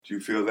Do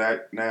you feel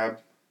that, Nab?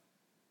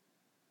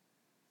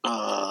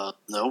 No.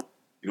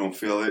 You don't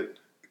feel it?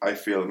 I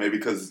feel it. Maybe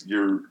because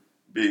you're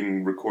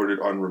being recorded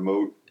on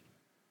remote,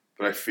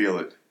 but I feel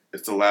it.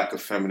 It's a lack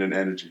of feminine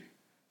energy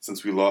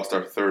since we lost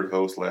our third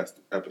host last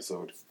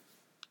episode.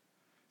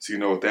 So you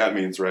know what that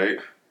means, right?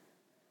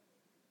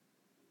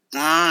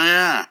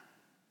 Yeah.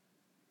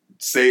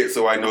 Say it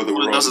so I know that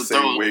we're on the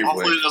same wavelength.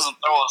 Hopefully it doesn't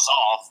throw us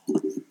off.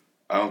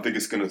 I don't think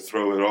it's going to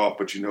throw it off,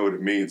 but you know what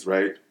it means,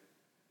 right?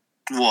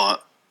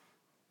 What?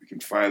 We can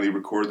finally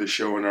record the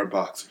show in our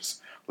boxers.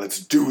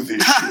 Let's do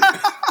this shit.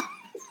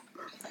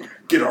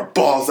 Get our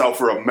balls out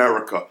for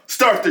America.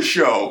 Start the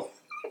show.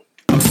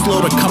 I'm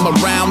slow to come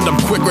around, I'm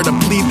quicker to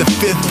plead the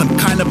fifth. I'm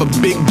kind of a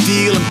big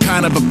deal, I'm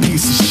kind of a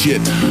piece of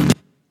shit.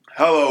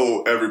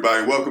 Hello,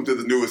 everybody. Welcome to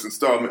the newest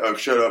installment of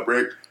Shut Up,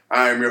 Rick.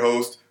 I am your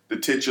host, the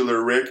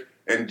titular Rick,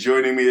 and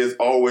joining me as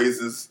always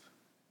is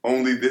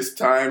only this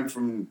time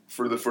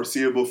for the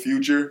foreseeable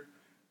future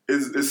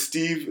is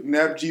Steve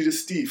Nabjita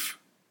Steve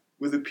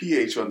with a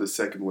PH on the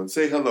second one.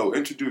 Say hello.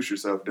 Introduce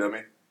yourself,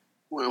 dummy.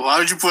 Wait, why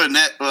would you put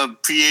a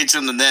PH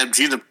on the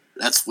Nabjita?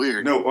 That's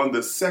weird. No, on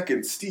the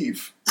second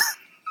Steve.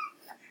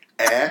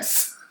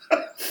 Ass.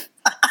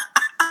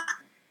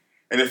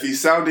 And if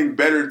he's sounding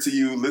better to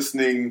you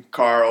listening,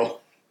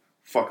 Carl,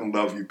 fucking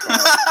love you, Carl.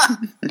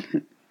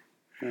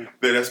 Then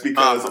that's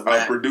because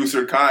our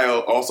producer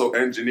Kyle, also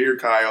engineer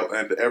Kyle,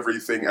 and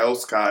everything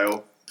else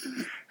Kyle,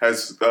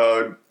 has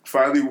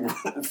finally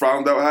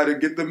found out how to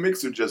get the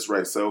mixer just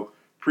right. So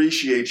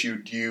appreciate you,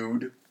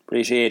 dude.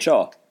 Appreciate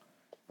y'all.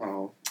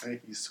 Oh,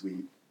 thank you,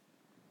 sweet.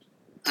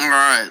 All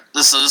right,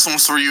 this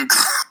one's for you.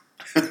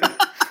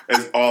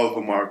 As all of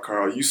them are,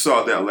 Carl. You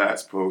saw that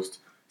last post.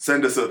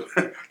 Send us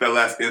that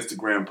last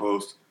Instagram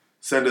post.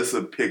 Send us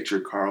a picture,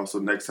 Carl, so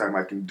next time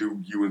I can do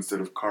you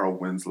instead of Carl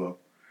Winslow.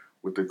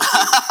 With the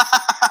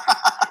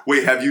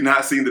Wait, have you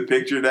not seen the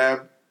picture,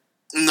 Dab?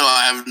 No,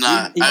 I have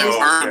not. I've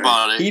heard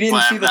about it. He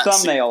didn't see the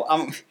thumbnail.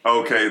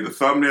 Okay, the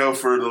thumbnail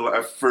for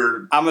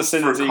I'm gonna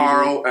send it to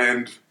Carl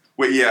and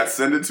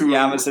send it to him.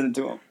 Yeah, I'm gonna send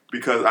it to him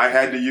because I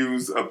had to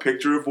use a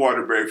picture of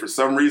Waterbury. For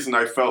some reason,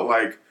 I felt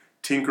like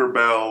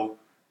Tinkerbell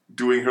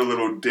doing her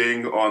little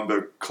ding on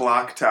the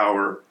clock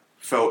tower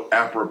felt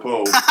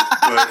apropos,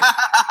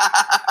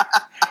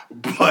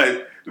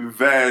 but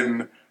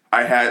then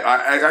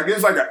I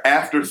guess like an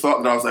afterthought,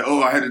 and I was like,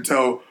 oh, I had to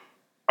tell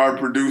our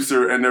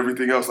producer and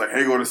everything else, like,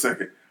 hang on a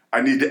second,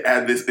 I need to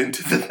add this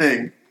into the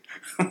thing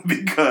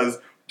because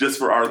just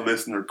for our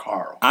listener,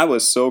 Carl. I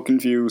was so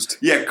confused.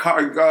 Yeah,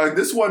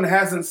 this one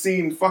hasn't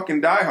seen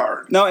fucking Die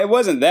Hard. No, it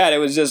wasn't that. It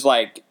was just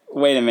like,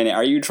 wait a minute,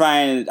 are you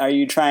trying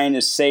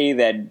to say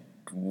that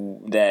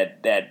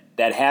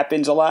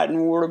happens a lot in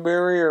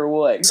Waterbury or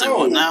what?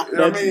 No,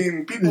 I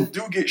mean, people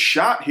do get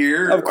shot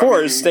here. Of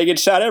course, they get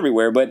shot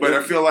everywhere, but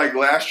I feel like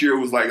last year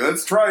was like,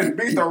 let's try and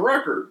beat the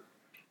record.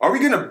 Are we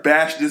gonna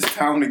bash this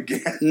town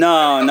again?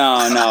 No.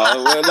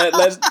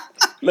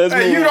 Let's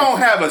hey, you don't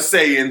have a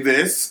say in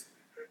this.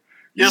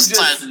 Yes,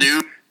 I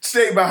do.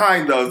 Stay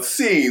behind the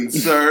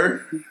scenes,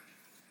 sir.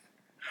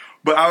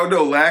 But I don't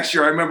know. Last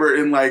year, I remember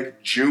in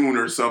like June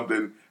or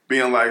something,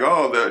 being like,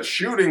 oh, the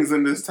shootings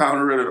in this town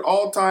are at an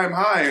all-time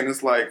high. And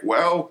it's like,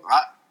 well,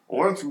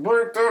 let's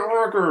break that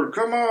record.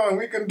 Come on,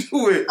 we can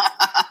do it.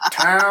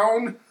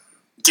 Town.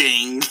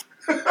 Ding.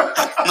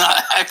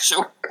 Not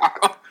actual.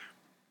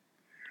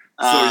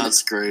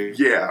 That's great.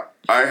 Yeah,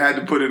 I had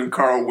to put it in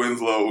Carl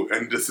Winslow,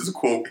 and this is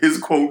his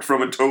quote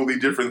from a totally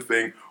different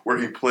thing where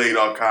he played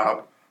a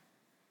cop.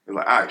 He's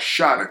like, I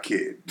shot a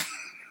kid.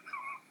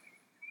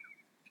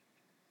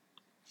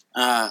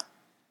 But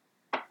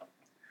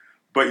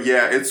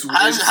yeah,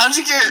 how'd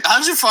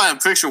you find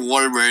a picture of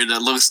Waterbury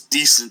that looks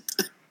decent?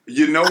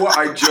 You know what?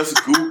 I just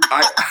Googled.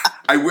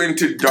 I went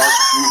to dark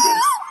Google.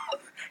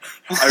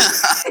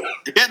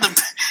 You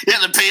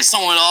had to pay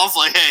someone off.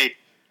 Like, hey,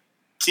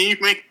 can you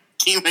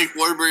make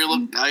Waterbury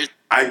look nice?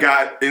 I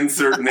got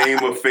insert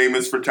name of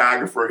famous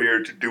photographer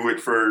here to do it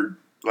for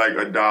like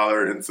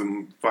 $1 and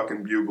some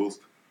fucking bugles.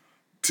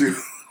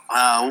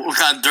 What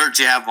kind of dirt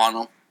do you have on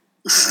them?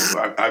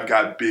 I've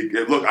got big.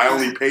 Look, I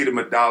only paid him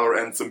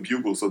 $1 and some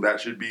bugles, so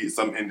that should be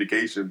some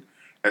indication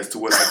as to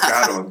what I've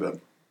got on them.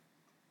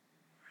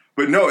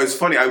 But no, it's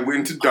funny. I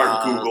went to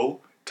dark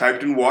Google,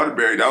 typed in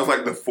Waterbury. That was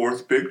like the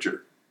fourth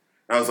picture.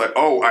 And I was like,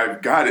 oh,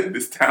 I've got it.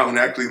 This town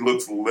actually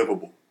looks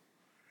livable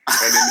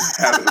and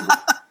inhabitable.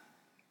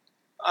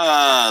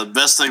 The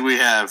best thing we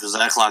have is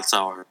that clock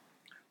tower.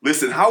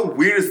 Listen, how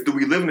weird is it that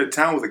we live in a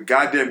town with a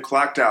goddamn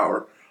clock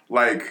tower?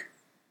 Like,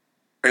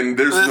 and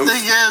there's the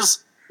thing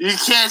is, you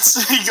can't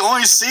see. You can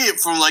only see it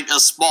from like a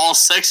small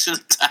section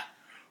of town.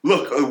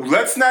 Look,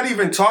 let's not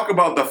even talk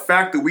about the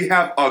fact that we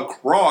have a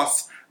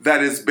cross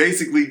that is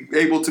basically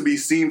able to be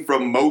seen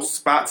from most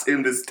spots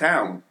in this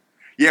town.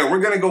 Yeah,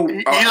 we're gonna go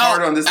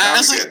hard on this town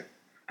again.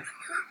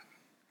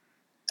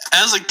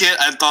 As a kid,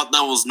 I thought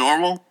that was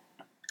normal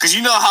Because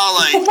you know how,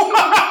 like...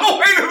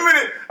 Wait a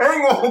minute.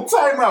 Hang on.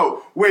 Time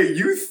out. Wait,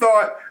 you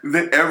thought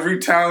that every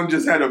town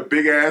just had a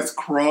big-ass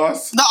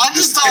cross? No, I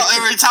just thought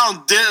every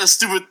town did a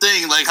stupid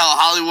thing, like how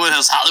Hollywood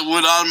has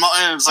Hollywood on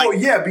mountain. It's like, oh,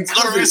 yeah,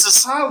 because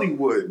it's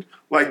Hollywood.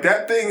 Like,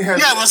 that thing has...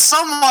 Yeah, but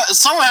someone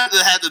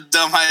had the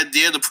dumb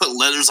idea to put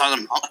letters on the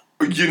mountain.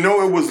 You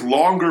know, it was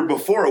longer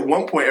before at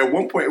one point. At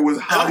one point, it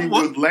was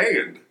Hollywood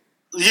Land.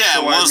 Yeah,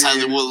 so, it was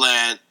Hollywood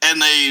Land. And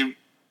they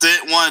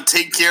didn't want to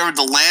take care of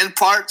the land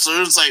part, so it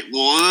was like,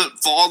 well,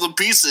 fall to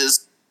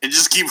pieces and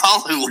just keep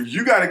Hollywood.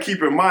 You got to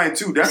keep in mind,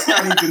 too, that's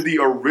not even the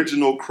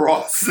original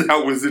cross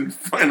that was at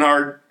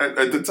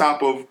the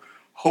top of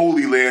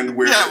Holy Land,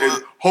 where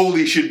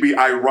holy should be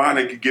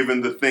ironic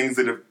given the things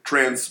that have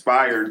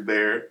transpired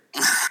there.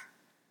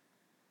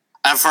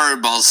 I've heard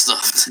about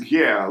stuff.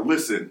 Yeah,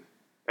 listen.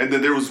 And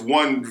then there was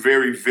one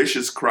very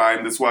vicious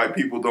crime. That's why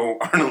people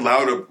aren't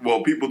allowed to.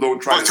 Well, people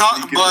don't try to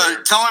sneak in there.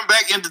 But coming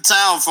back into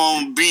town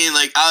from being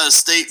like out of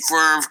state for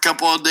a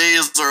couple of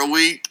days or a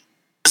week,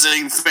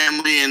 visiting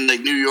family in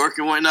like New York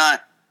and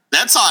whatnot,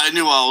 that's how I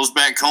knew I was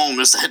back home.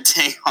 Is that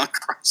dang on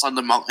cross on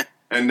the mountain.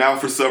 And now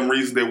for some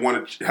reason they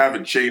want to have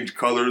it change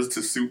colors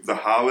to suit the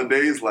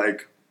holidays.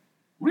 Like,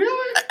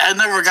 really? I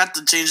never got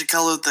to change the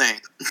color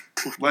thing.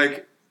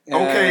 Like.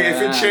 Okay,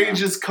 if it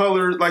changes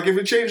color, like if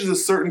it changes a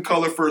certain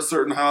color for a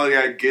certain holiday,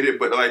 I get it,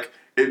 but like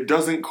it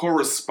doesn't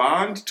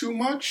correspond too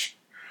much.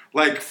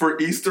 Like for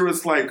Easter,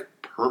 it's like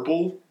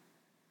purple,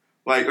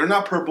 like or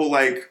not purple,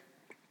 like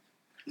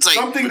it's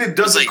something that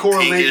doesn't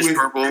correlate with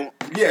purple.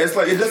 Yeah, it's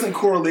like it doesn't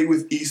correlate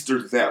with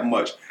Easter that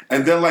much.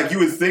 And then like you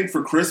would think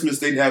for Christmas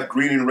they'd have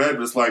green and red,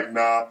 but it's like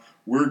nah,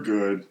 we're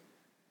good.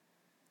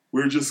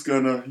 We're just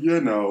gonna,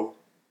 it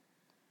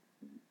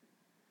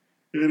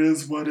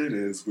is what it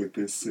is with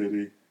this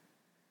city.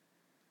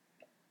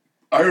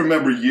 I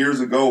remember years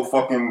ago,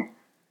 fucking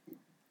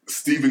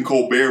Stephen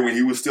Colbert, when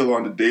he was still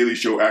on the Daily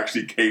Show,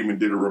 actually came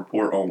and did a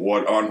report on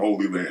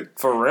Holy Land.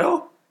 For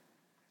real?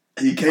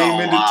 He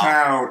came into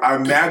town.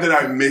 I'm mad that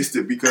I missed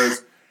it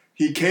because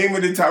he came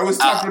into town. I was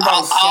talking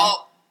about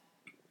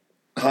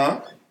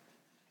Huh?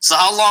 So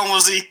how long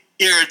was he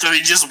here until he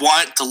just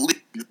wanted to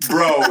leave?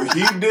 Bro,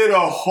 he did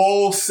a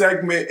whole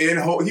segment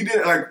he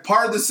did like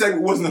part of the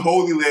segment was in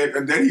Holy Land,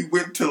 and then he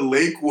went to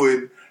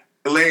Lakewood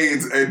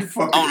Lanes and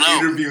fucking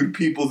interviewed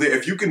people there.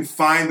 If you can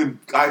find the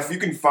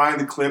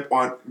clip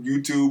on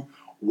YouTube,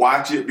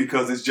 watch it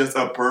because it's just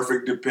a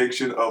perfect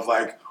depiction of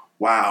like,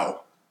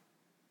 wow.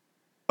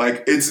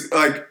 Like it's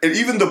like, and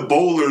even the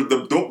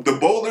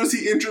bowlers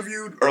he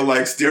interviewed are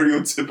like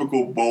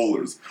stereotypical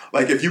bowlers.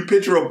 Like if you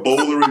picture a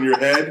bowler in your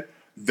head,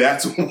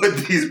 that's what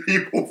these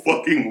people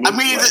fucking look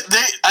like.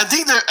 I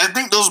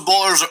think those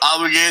bowlers are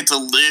obligated to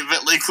live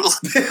at Lakewood.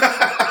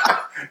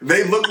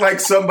 They look like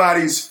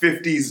somebody's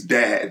 50s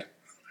dad.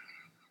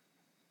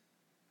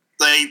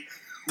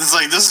 It's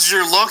like, this is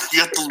your look. You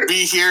have to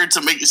be here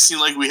to make it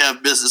seem like we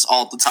have business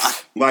all the time.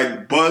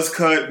 Like buzz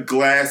cut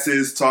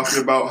glasses, talking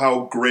about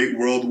how great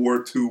World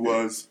War II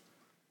was.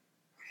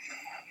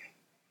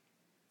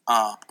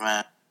 Oh,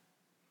 man.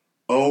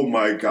 Oh,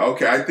 my God.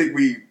 Okay, I think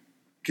we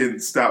can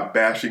stop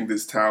bashing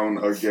this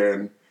town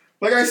again.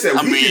 Like I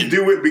said, we can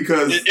do it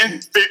because... In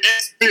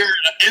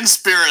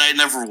spirit, I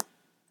never will.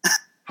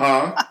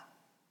 Huh?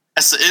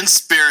 I said, in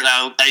spirit,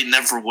 I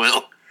never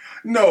will.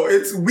 No,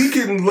 we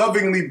can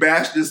lovingly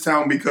bash this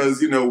town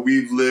because,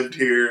 we've lived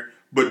here.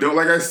 But don't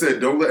let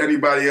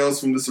anybody else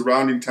from the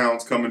surrounding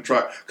towns come and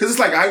try. Because it's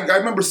like, I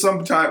remember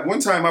one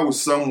time I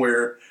was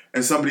somewhere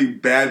and somebody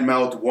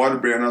badmouthed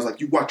Waterbury and I was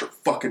like, you watch your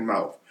fucking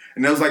mouth.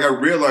 And I was like, I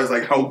realized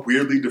like how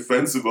weirdly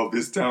defensive of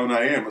this town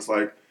I am. It's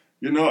like,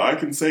 I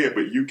can say it,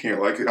 but you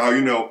can't. Like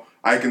how,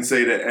 I can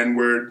say the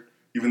N-word,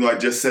 even though I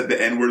just said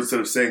the N-word instead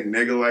of saying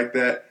nigga like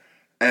that.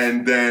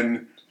 And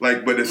then,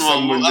 like, but if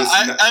someone just...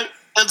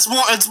 It's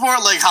more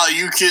like how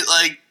you can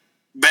like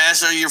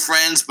bash on your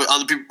friends, but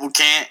other people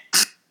can't.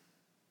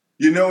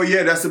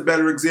 Yeah, that's a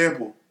better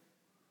example.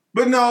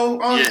 But no,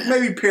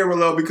 maybe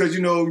parallel because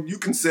you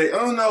can say,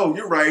 "Oh no,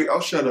 you're right.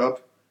 I'll shut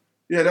up."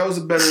 Yeah, that was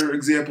a better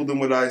example than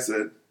what I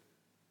said.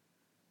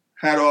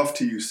 Hat off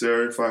to you,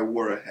 sir. If I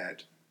wore a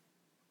hat.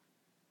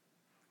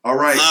 All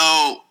right.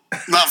 No,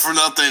 not for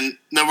nothing.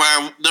 No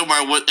matter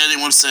what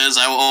anyone says,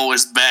 I will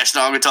always bash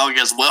Nagatog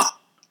as well.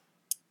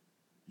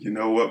 You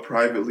know what?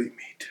 Privately,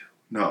 me too.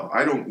 No,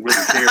 I don't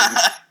really care.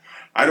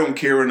 I don't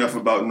care enough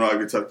about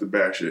Naugatuck to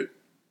bash it.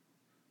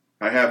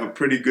 I have a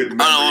pretty good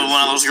memory. I know when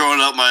I was growing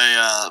up,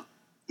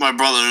 my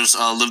brothers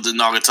lived in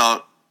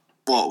Naugatuck.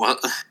 Well,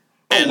 what?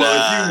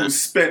 If you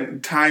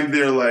spent time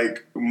there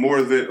like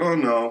more than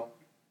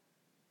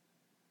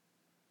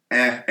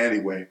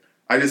anyway,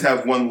 I just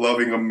have one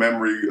loving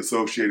memory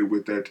associated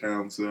with that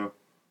town, so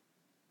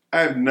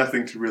I have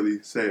nothing to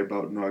really say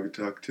about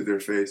Naugatuck to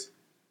their face.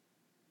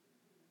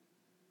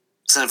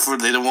 Except for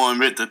they don't want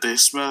to admit that they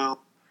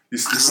smell.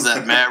 This is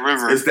that Mad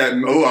River. It's that.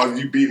 Oh,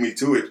 you beat me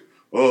to it.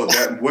 Oh,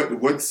 that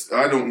what's?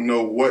 I don't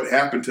know what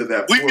happened to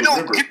that. We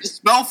don't get the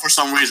smell for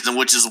some reason,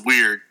 which is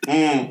weird.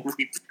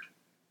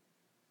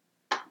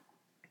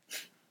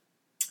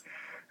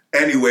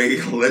 Anyway,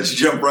 let's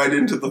jump right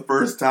into the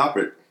first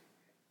topic.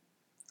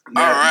 All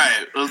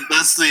right, well,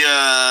 that's the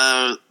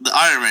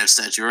Iron Man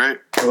statue, right?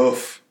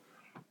 Oof.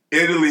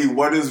 Italy,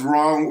 what is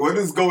wrong? What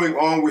is going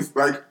on with,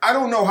 I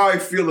don't know how I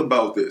feel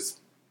about this.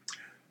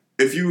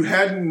 If you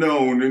hadn't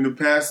known, in the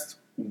past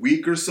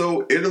week or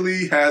so,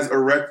 Italy has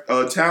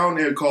a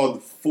town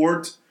called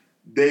Fort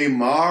de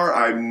Mar.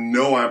 I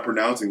know I'm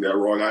pronouncing that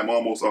wrong. I'm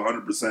almost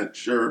 100%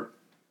 sure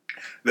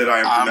that I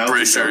am pronouncing that wrong. I'm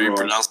pretty sure you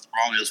pronounced it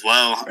wrong as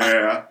well.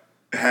 Yeah.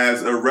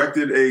 Has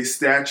erected a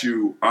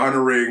statue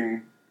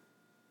honoring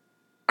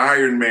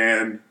Iron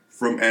Man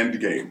from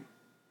Endgame.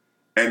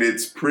 And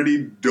it's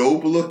pretty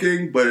dope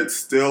looking, but it's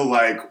still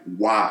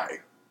why?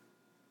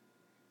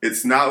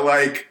 It's not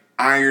like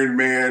Iron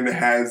Man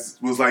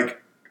was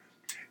like,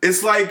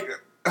 it's like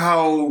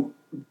how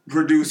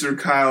producer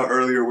Kyle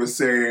earlier was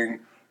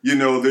saying,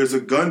 there's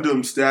a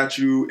Gundam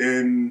statue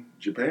in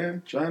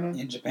Japan, China?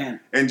 In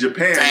Japan. It's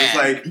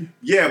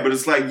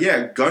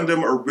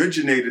Gundam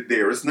originated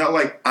there. It's not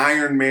like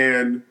Iron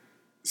Man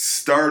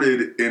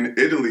started in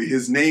Italy.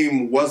 His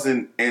name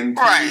wasn't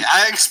Antonio. Right.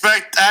 I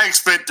expect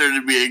there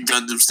to be a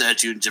Gundam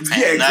statue in Japan.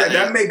 Yeah, exactly.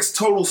 That makes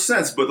total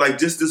sense. But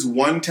just this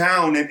one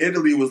town in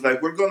Italy was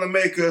like, we're gonna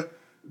make the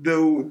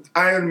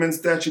Iron Man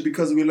statue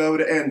because we love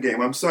the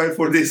Endgame. I'm sorry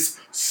for this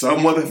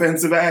somewhat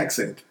offensive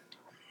accent,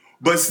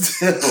 but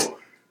still,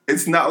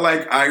 it's not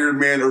like Iron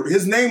Man. Or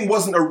his name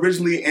wasn't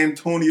originally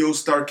Antonio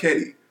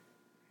Starchetti.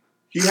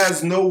 He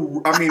has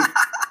no. I mean,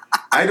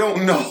 I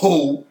don't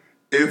know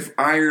if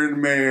Iron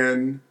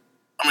Man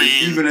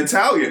is even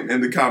Italian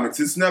in the comics.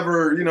 It's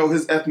never,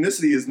 his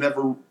ethnicity is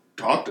never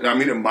talked. I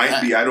mean, it might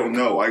be. I don't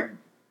know. Yeah,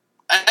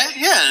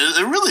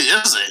 it really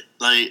isn't.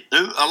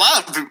 A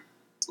lot of people,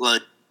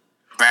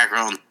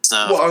 background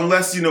stuff. Well,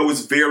 unless,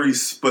 it's very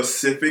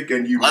specific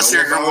and unless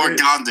you're more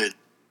Gonded.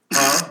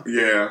 Huh?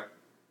 Yeah.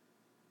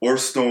 Or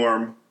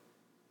Storm.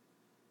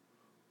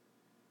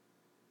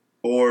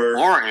 Or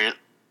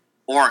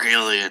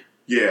Alien.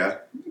 Yeah.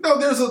 No,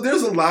 there's a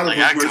lot of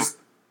them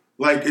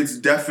where it's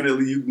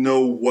definitely,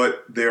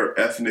 what their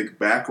ethnic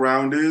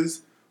background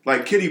is.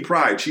 Like Kitty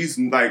Pryde, she's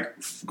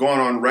gone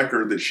on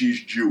record that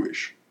she's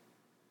Jewish.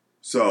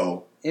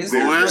 So is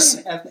there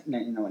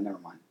ethnic? No, never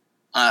mind.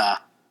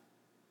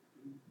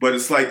 But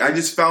it's I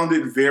just found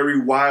it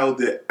very wild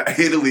that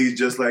Italy's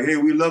just hey,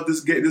 we love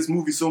this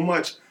movie so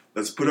much.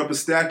 Let's put up a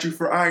statue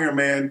for Iron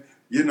Man.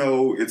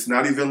 It's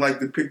not even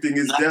depicting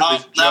his death. I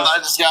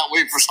just gotta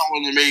wait for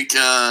someone to make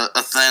a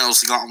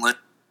Thanos gauntlet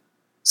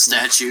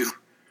statue.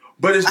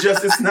 But it's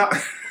not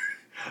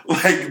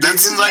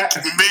that's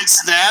mid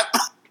snap.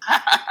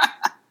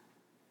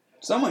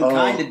 Someone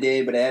kind of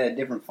did, but it had a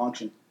different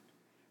function.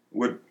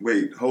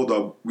 Wait, hold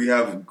up. We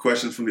have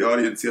questions from the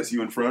audience. Yes,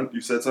 you in front. You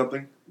said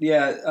something.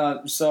 Yeah.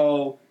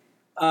 So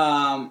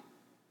a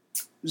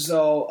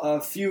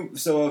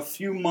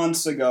few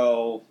months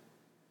ago,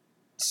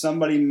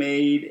 somebody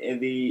made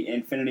the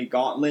Infinity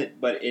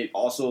Gauntlet, but it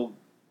also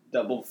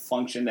double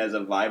functioned as a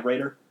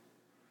vibrator.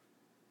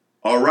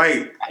 All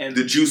right, and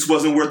the juice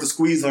wasn't worth the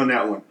squeeze on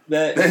that one.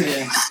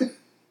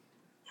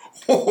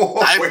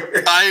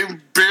 I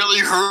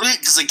barely heard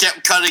it because it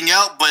kept cutting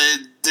out, but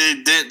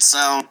it did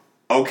sound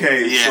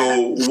okay. Yeah.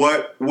 So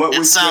what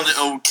was sounded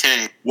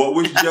okay? What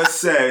was just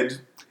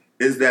said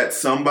is that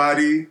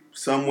somebody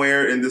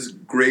somewhere in this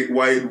great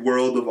wide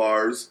world of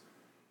ours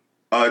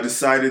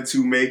decided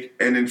to make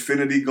an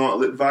Infinity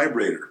Gauntlet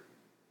vibrator.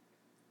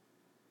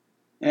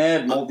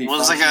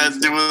 What's that got to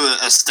do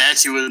with a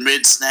statue in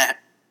mid snap?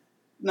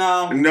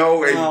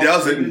 No, it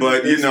doesn't.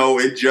 But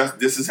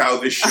this is how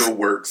this show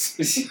works.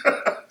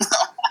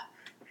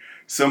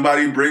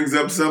 Somebody brings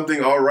up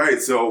something. All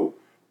right, so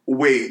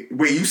wait.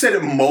 You said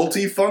it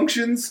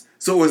multi-functions,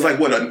 so it was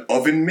an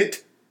oven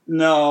mitt?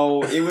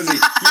 No, it was a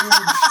huge.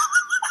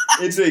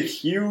 It's a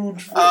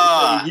huge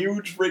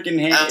freaking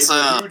hand. It's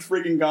a huge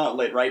freaking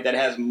gauntlet, right? That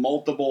has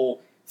multiple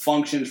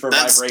functions for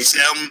vibration. That's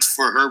gemmed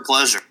for her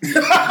pleasure.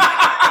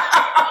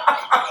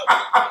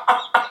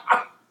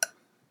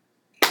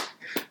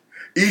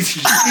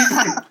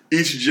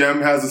 Each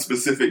gem has a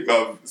specific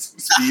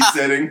speed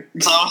setting.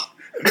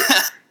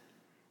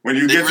 When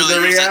you get to the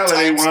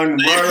reality one,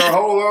 better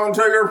hold on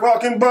to your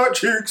fucking butt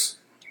cheeks.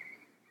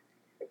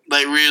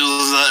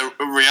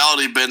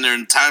 Reality bender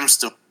and time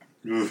stone.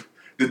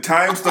 The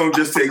time stone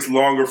just takes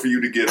longer for you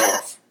to get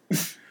off.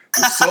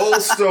 The soul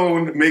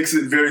stone makes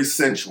it very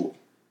sensual.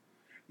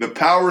 The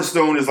power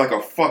stone is like a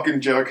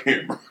fucking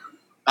jackhammer.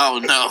 Oh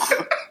no.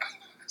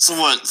 So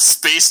what,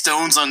 space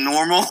stones on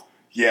normal?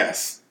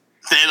 Yes.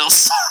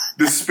 Thanos.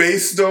 The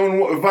space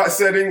stone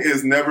setting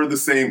is never the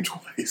same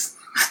twice.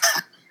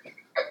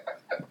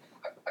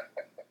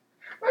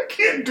 I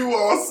can't do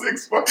all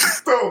 6 fucking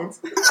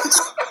stones.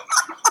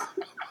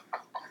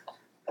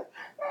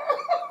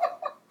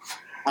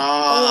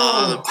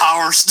 The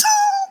power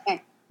stone.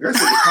 That's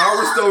it. The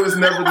power stone is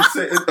never the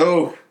same.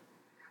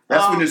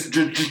 That's when it's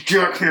just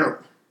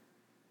jackhammer.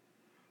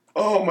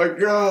 Oh my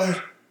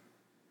god.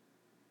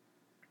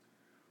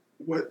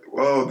 What?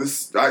 Oh,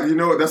 this.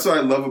 That's what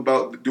I love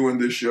about doing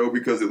this show,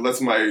 because it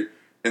lets my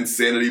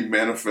insanity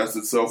manifests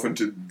itself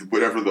into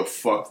whatever the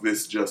fuck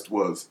this just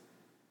was.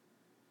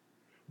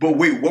 But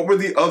wait, what were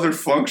the other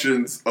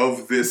functions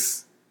of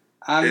this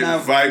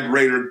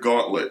vibrator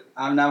gauntlet?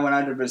 I'm not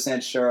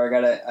 100% sure.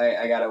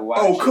 I gotta watch.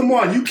 Oh, come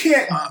on! You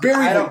can't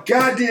bury the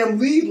goddamn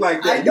lead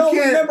like that. I don't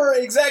remember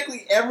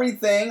exactly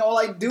everything. All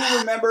I do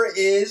remember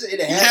is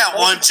it has. You got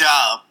one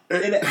job.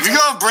 If you're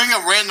gonna bring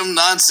up random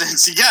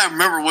nonsense, you gotta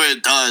remember what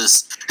it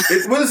does.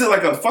 What is it,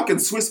 like a fucking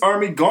Swiss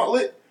Army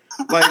gauntlet?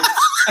 Like.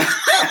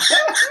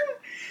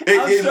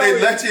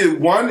 It lets you,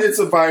 1, it's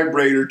a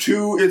vibrator.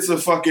 2, it's a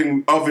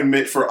fucking oven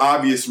mitt for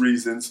obvious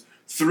reasons.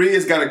 3,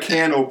 it's got a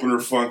can opener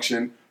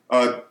function.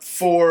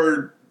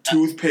 4,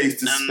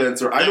 toothpaste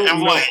dispenser. I don't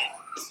know. Wait,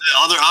 the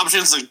other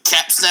options, like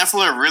cap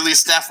snaffler, really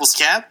snaffles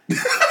cap?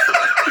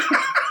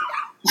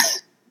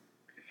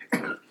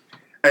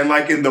 And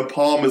like in the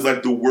palm is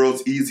like the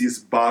world's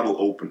easiest bottle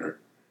opener.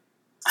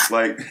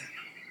 Like.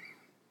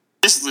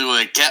 Basically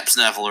what a cap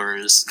snaffler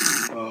is.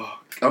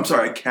 I'm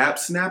sorry, a cap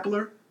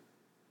snappler?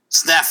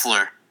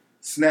 Snaffler.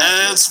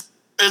 And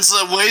it's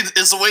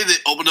a way they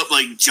open up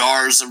like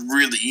jars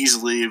really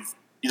easily if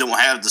you don't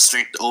have the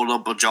strength to open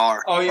up a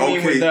jar. Oh, you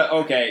mean with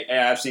the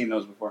yeah, I've seen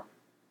those before.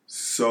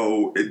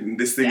 So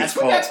this thing is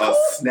called a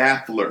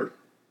snaffler.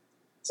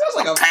 Sounds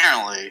like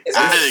apparently.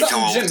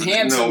 Jim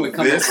Henson would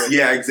come up with.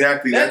 Yeah,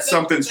 exactly. That's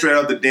something straight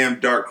out the damn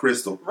Dark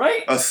Crystal.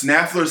 Right. A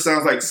snaffler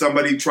sounds like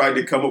somebody tried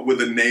to come up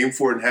with a name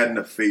for it and had an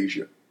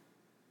aphasia.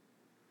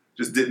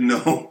 Just didn't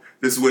know.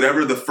 This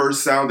whatever the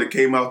first sound that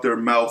came out their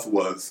mouth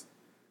was.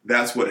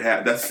 That's what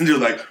happened. That's you're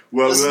like,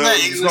 well,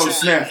 it's called a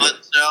snaffler.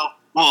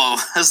 Well,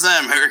 that's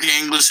not American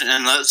English in a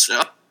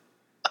nutshell.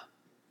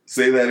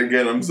 Say that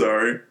again. I'm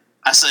sorry.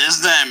 I said,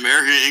 isn't that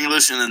American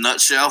English in a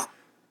nutshell?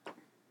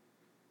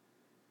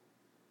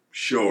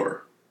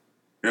 Sure.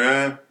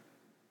 Yeah.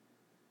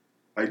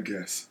 I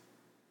guess.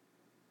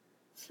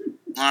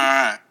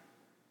 Alright.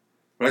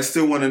 But I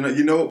still want to know.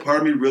 You know what? Part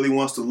of me really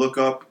wants to look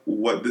up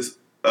what this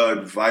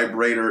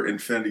vibrator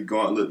Infinity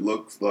Gauntlet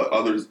looks like,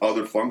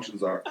 other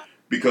functions are.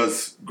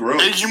 Because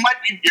you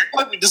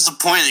might be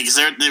disappointed because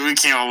everything we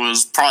came up with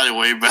was probably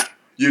way better.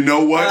 You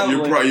know what?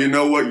 You're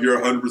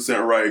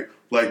 100% right.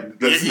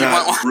 Like, let's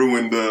not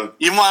ruin the.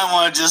 You might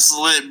want to just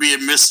let it be a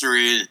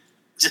mystery.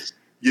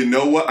 You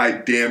know what? I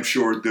damn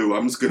sure do.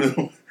 I'm just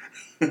gonna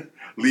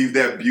leave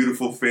that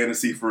beautiful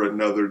fantasy for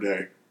another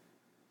day.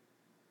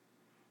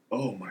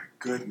 Oh my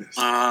goodness.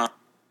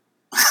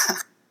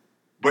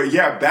 But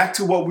yeah, back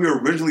to what we were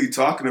originally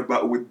talking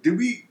about. Did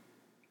we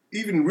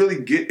even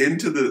really get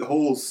into the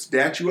whole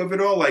statue of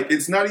it all? Like,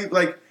 it's not even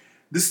like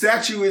the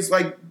statue is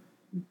like.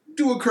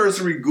 Do a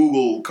cursory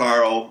Google,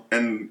 Carl,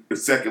 and a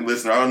second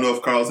listener. I don't know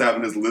if Carl's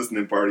having his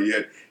listening party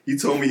yet. He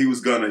told me he was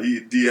gonna. He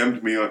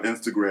DM'd me on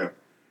Instagram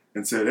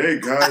and said,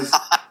 "Hey guys,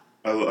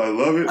 I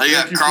love it. I Thank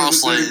got you Carl for the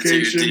slated to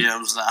your dedication."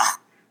 DMs now.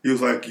 He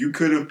was like, "You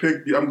could have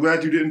picked. I'm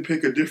glad you didn't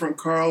pick a different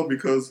Carl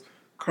because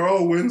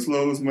Carl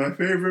Winslow is my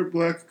favorite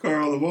black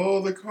Carl of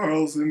all the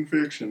Carls in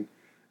fiction,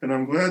 and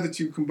I'm glad that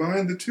you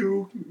combined the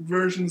two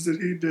versions that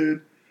he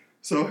did.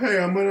 So hey,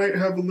 I'm gonna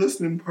have a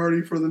listening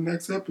party for the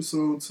next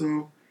episode.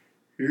 So."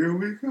 Here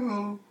we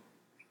go.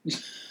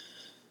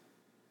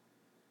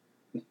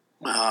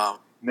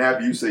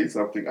 Nab, you say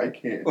something. I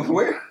can't.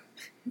 Where?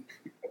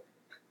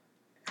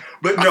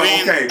 But no,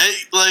 okay.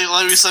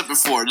 Like we said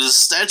before, the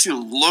statue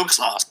looks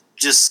awesome.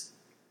 Just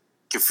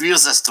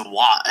confused as to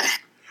why.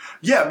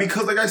 Yeah,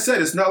 because like I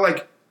said, it's not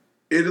like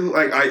Italy.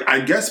 Like I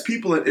guess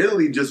people in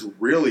Italy just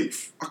really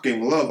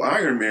fucking love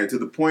Iron Man to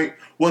the point.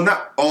 Well,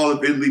 not all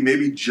of Italy,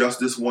 maybe just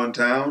this one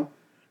town,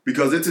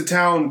 because it's a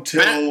town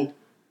till.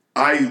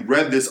 I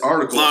read this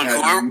article. Look,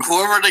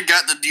 whoever they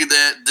got to do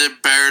that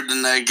did better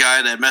than that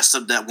guy that messed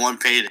up that one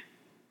painting.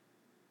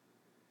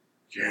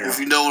 Yeah. If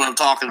you know what I'm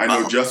talking about.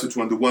 I know just which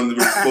one. The one that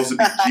was supposed to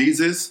be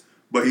Jesus,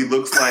 but he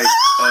looks like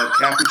a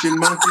capuchin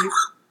monkey.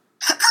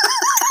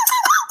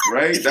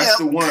 Right? That's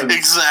the one.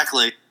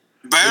 Exactly.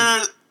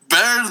 Better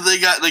they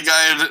got the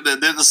guy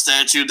that did the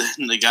statue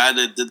than the guy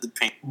that did the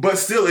paint. But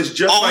still, it's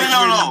just like...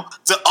 no.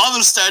 The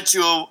other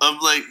statue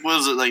of like, what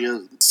was it, like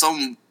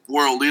some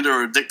world leader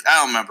or I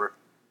don't remember.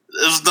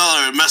 It was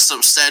another messed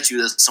up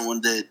statue that someone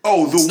did.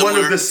 Oh, the one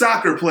of the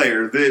soccer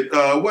player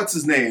that, what's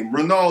his name?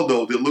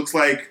 Ronaldo, that looks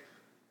like,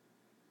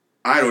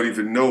 I don't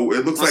even know.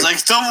 It looks like...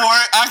 don't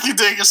worry, I can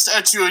take a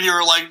statue and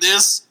you're like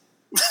this.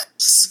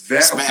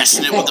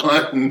 Smashing it with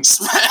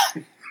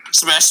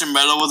smashing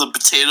metal with a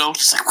potato.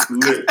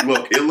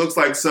 Look, it looks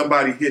like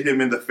somebody hit him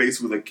in the face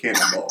with a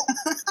cannonball.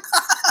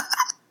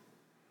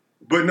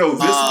 But no,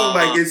 this one,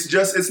 like,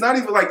 it's not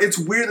even, like, it's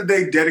weird that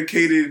they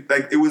dedicated,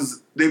 like,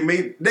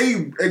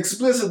 they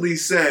explicitly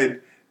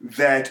said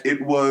that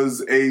it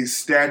was a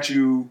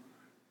statue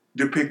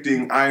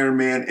depicting Iron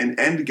Man in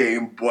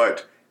Endgame,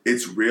 but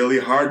it's really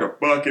hard to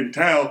fucking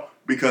tell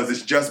because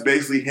it's just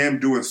basically him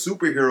doing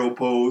superhero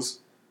pose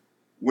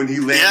when he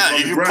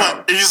lands on the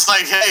ground. He's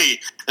like, hey,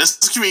 this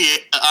could be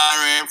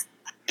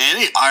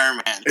any Iron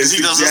Man, because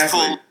he does this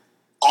pull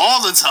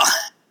all the time.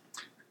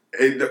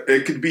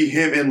 It could be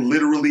him in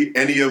literally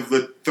any of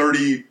the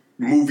 30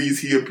 movies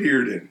he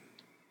appeared in.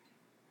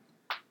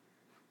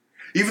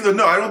 Even though,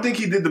 no, I don't think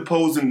he did the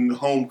pose in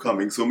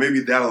Homecoming, so maybe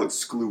that'll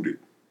exclude it.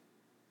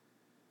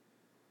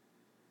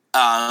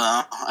 I don't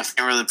know. I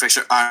can't really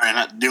picture Iron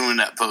not doing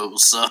that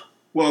pose. So.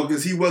 Well,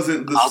 because he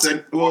wasn't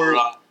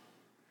the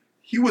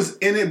he was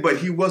in it, but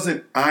he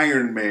wasn't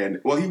Iron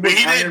Man. Well, he was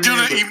he Iron didn't do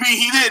Man. You mean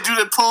he didn't do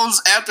the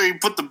pose after he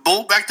put the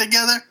bolt back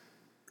together?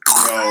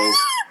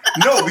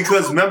 No,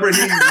 because remember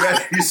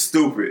he's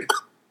stupid.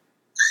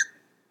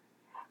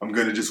 I'm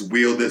gonna just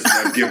wheel this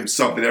and I give him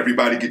something.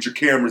 Everybody, get your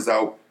cameras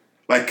out,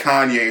 like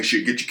Kanye and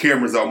shit. Get your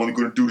cameras out. I'm only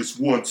gonna do this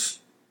once.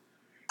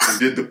 And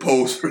did the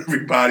pose for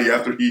everybody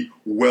after he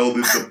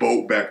welded the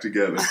boat back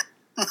together.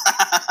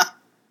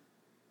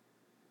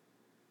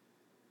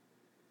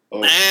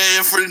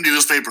 And for the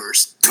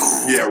newspapers.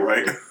 Yeah,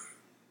 right.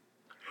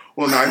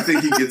 Well, no, I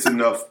think he gets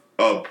enough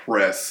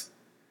press.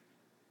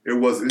 It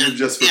was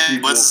just for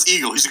people. But it's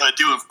Eagle. He's gonna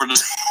do it for the.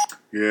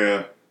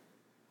 Yeah.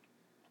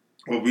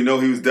 Well, we know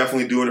he was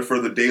definitely doing it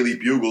for the Daily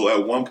Bugle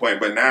at one point,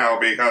 but now,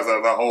 because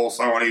of the whole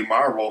Sony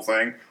Marvel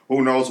thing,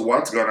 who knows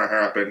what's going to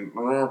happen.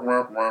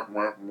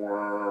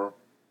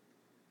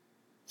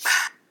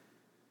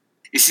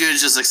 You should have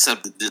just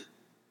accepted it.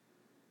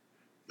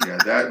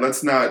 Yeah,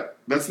 let's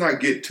not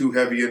get too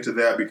heavy into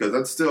that, because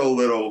that's still a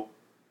little.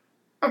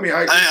 I mean,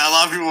 a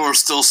lot of people are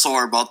still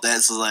sore about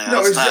that. So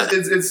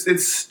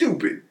it's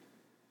stupid.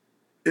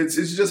 It's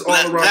just all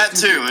around. That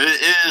stupid. too.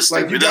 It is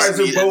like, you guys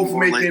are both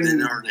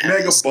making like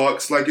mega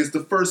bucks. Like, it's the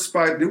first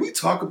spy. Did we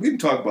talk? We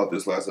didn't talk about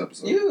this last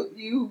episode.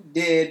 You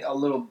did a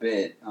little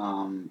bit.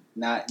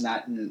 Not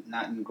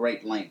in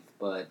great length,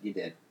 but you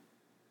did.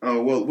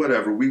 Oh, well,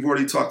 whatever. We've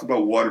already talked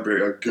about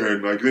Waterbury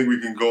again. I think we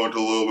can go into a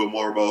little bit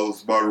more about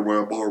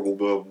Spider-Man, blah, blah,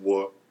 blah,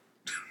 blah.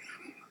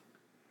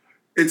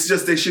 It's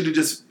just, they should have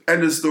just,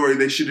 end of story,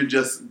 they should have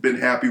just been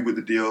happy with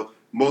the deal.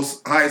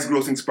 Most highest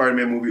grossing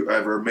Spider-Man movie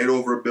ever, made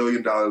over $1 billion,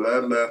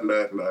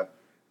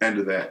 end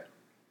of that.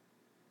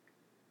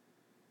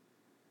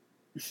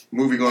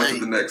 Moving on to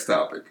the next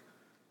topic,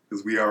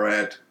 because we are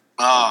at...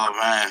 Oh,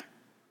 man.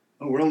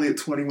 Oh, we're only at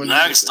 21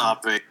 Next minutes.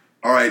 topic.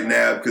 All right,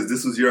 Nab, because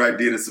this was your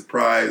idea to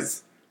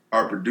surprise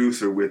our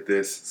producer with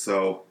this,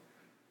 so...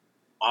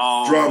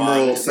 drum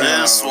roll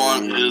sound. This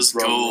one is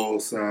drum cool. roll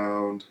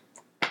sound.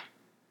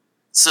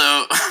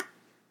 So,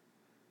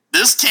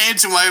 this came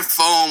to my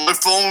phone. My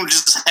phone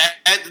just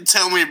had to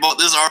tell me about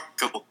this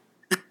article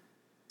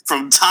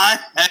from Time.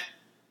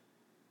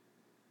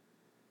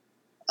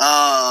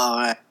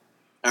 Oh,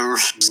 man.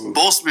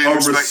 Supposed to be a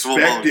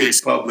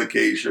respected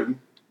publication.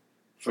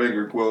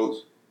 Finger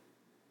quotes.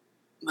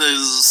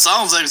 This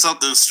sounds like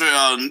something straight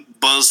on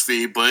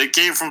BuzzFeed, but it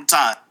came from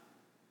Time.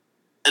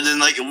 And then,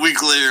 like, a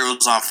week later, it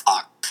was on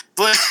Fox.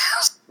 But,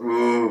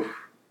 what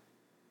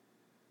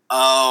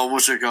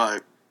you call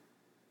it?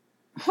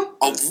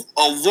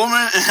 A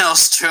woman in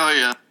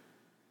Australia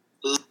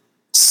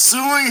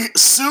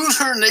sued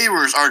her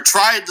neighbors, or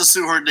tried to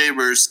sue her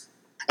neighbors.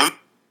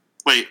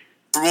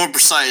 For more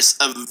precise,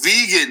 a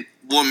vegan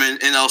woman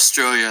in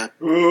Australia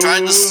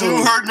tried to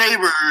sue her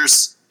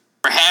neighbors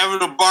for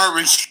having a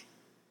barbecue.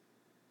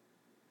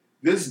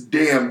 This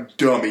damn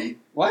dummy.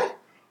 What?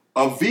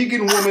 A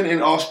vegan woman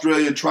in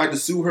Australia tried to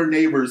sue her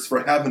neighbors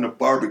for having a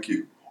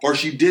barbecue. Or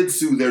she did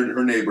sue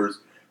her neighbors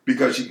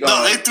because she...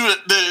 No, they threw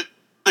the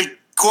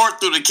court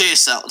threw the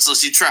case out, so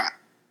she tried.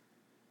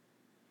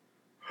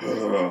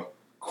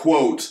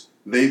 Quote,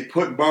 they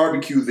put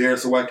barbecue there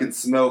so I can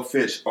smell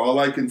fish. All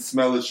I can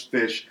smell is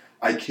fish.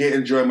 I can't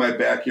enjoy my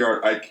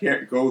backyard. I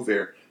can't go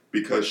there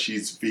because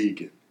she's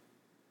vegan.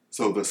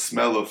 So the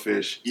smell of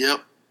fish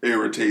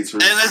irritates her.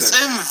 And it's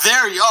in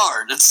their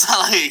yard. It's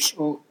not like...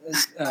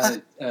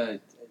 and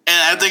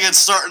I think it's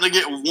starting to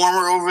get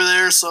warmer over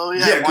there, so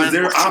yeah. Yeah, because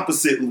they're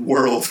opposite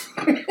world.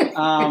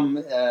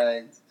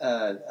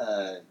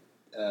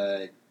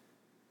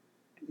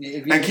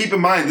 And keep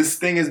in mind, this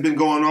thing has been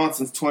going on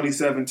since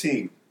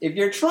 2017. If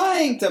you're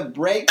trying to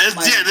break this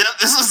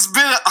has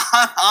been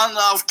an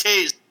on-off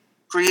case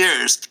for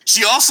years.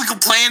 She also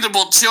complained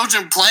about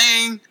children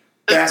playing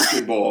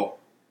basketball.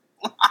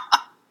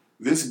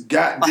 This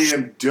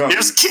goddamn dummy.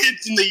 There's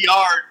kids in the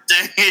yard.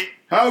 Dang it.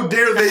 How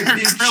dare they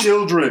be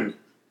children?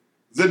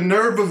 The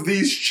nerve of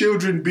these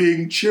children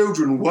being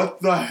children.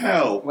 What the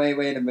hell? Wait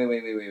a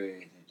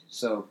minute.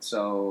 So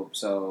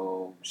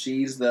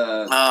she's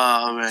the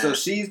so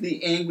she's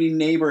the angry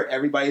neighbor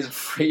everybody's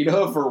afraid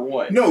of, or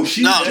what? No,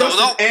 she's just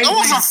angry. No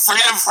one's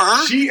afraid of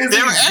her. She is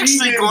they were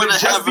actually going to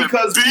have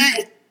because a big...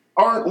 people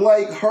aren't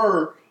like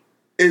her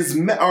is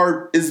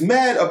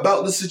mad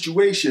about the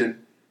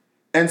situation,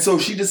 and so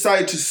she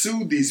decided to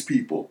sue these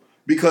people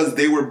because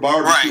they were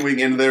barbecuing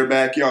in their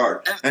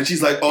backyard, and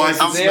she's like, "Oh, I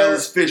can smell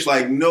this fish."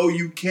 Like, no,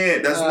 you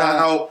can't. That's not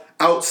how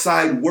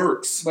outside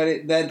works.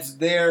 But that's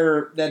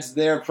their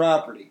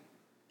property.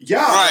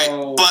 Yeah, right.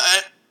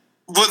 But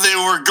what they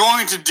were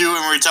going to do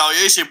in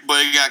retaliation,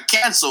 but it got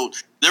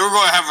canceled. They were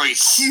going to have a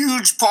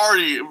huge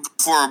party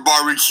for a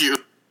barbecue,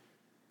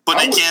 but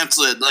they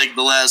canceled it like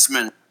the last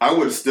minute. I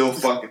would have still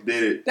fucking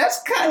did it.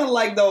 That's kind of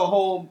like the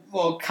whole,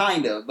 well,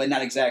 kind of, but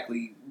not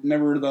exactly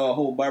Remember the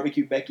whole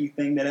barbecue Becky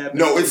thing that happened?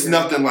 No, it's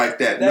nothing like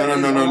that.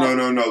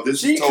 No.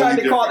 This she is totally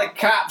tried to call the different.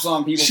 cops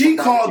on people. She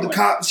called the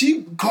cops.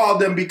 She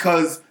called them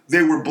because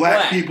they were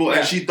black people, yeah.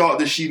 and she thought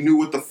that she knew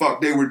what the fuck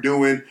they were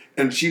doing,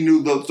 and she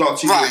knew thought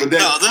she Right. knew. But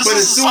then, No, this but is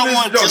as soon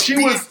someone as no, just she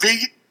being was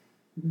vegan.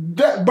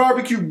 that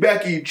barbecue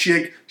Becky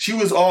chick. She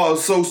was all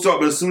so stuck,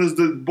 but as soon as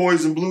the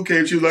boys in blue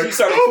came, she was like, She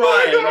started "Oh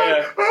crying, my god,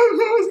 yeah. I'm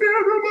so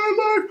scared for my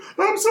life.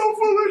 I'm so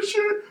full of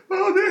shit.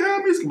 Oh, they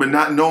have me." But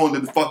not knowing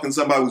that fucking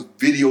somebody was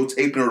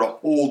videotaping her the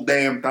whole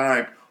damn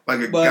time,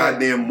 like a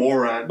goddamn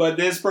moron. But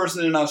this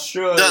person in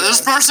Australia,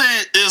 This person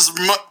is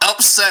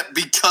upset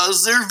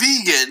because they're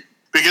vegan.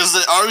 Because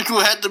the article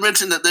had to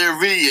mention that they're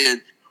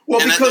vegan. Well,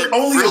 and because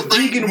only a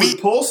really vegan would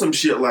pull some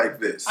shit like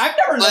this. I've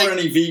never known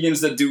any vegans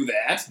that do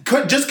that.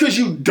 Just because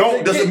you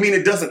don't doesn't mean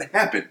it doesn't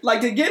happen.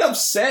 Like, to get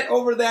upset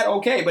over that,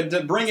 okay, but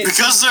to bring it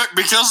because they're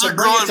bring it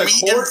growing to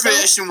meat and court,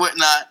 fish and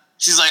whatnot.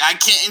 She's like, I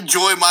can't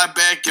enjoy my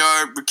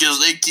backyard because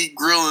they keep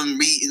grilling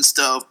meat and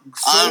stuff.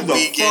 So I'm the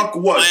vegan. fuck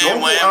what?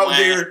 Don't Wham, go wham, out wham.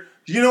 there.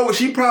 You know what?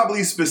 She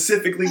probably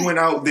specifically went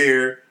out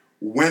there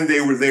when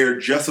they were there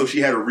just so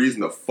she had a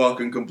reason to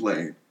fucking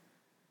complain.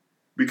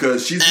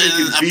 Because she's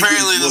making And vegans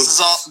apparently look... this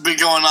has all been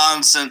going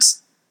on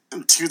since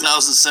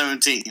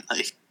 2017.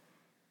 Like,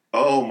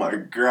 Oh my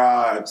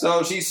god.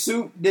 So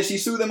did she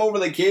sue them over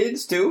the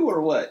kids too,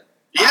 or what?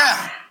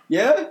 yeah,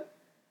 Yeah?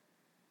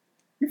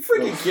 You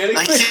freaking kidding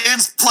like me?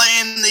 kids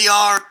playing in the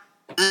yard.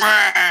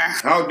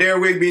 How dare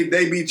they be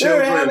They're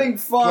children having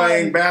fun.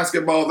 playing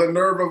basketball? The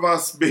nerve of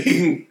us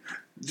being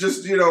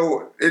just,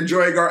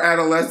 enjoying our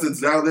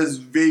adolescence. Now this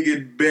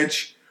vegan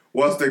bitch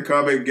wants to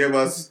come and give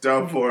us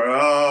stuff for,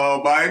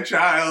 my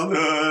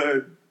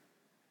childhood.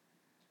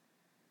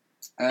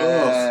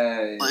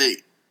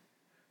 Like,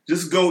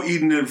 Just go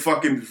eating a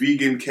fucking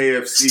vegan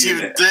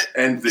KFC and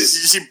end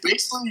this. She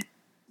basically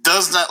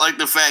does not like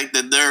the fact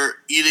that they're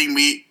eating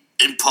meat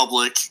in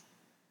public.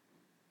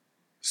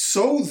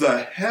 So the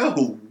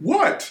hell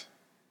what?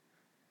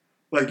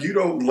 Like, you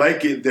don't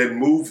like it, then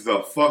move the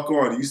fuck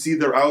on. You see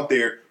they're out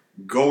there,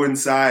 go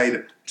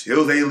inside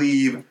till they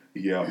leave,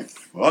 you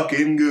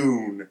fucking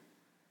goon.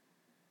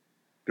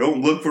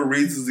 Don't look for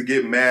reasons to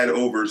get mad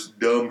over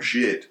dumb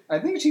shit. I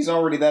think she's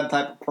already that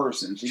type of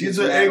person. She's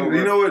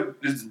you know what?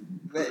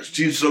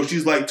 She's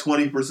like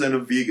 20%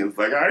 of vegans.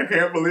 Like, I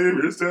can't believe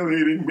you're still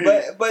eating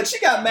meat. But she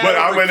got mad. But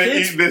I'm over gonna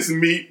kids. eat this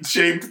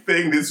meat-shaped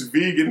thing, this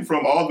vegan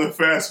from all the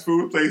fast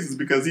food places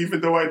because even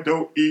though I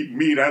don't eat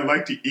meat, I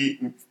like to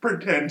eat and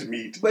pretend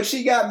meat. But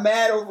she got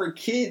mad over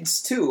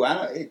kids too.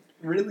 It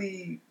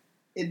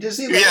just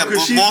seems like Yeah, because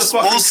but she's most the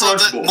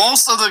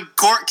of the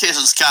court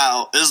cases,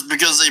 Kyle, is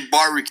because they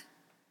barbecue.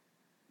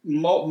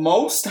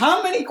 most.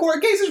 How many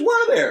court cases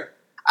were there?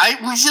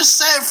 We just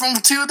said from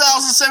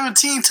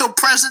 2017 till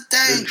present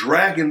day. They're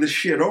dragging the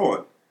shit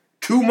on.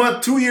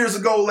 2 years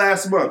ago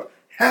last month.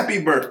 Happy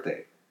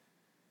birthday.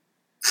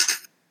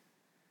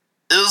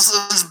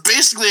 It's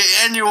basically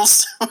an annual.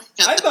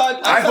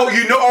 I hope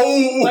you know.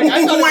 Oh, Like,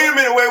 I thought wait a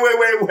minute.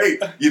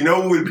 Wait. You know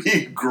what would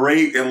be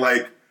great and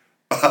like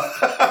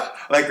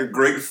a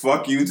great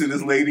fuck you to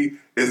this lady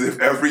is if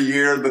every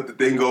year that the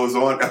thing goes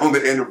on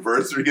the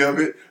anniversary of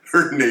it,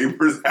 her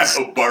neighbors have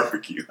a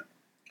barbecue.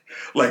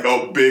 Like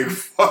a big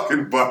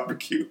fucking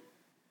barbecue.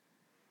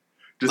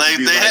 Just Like,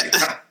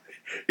 to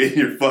be in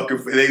your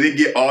fucking... They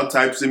get all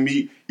types of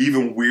meat,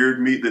 even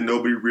weird meat that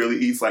nobody really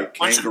eats, like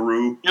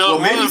kangaroo. Well,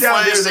 one of maybe the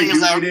down there funniest they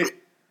things do eat it.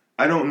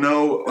 I don't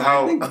know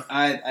how...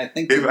 I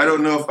think I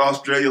don't know if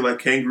Australia like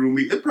kangaroo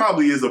meat. It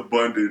probably is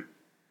abundant.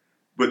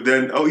 But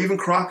then, even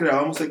crocodile. I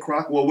almost said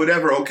crocodile. Well,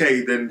 whatever.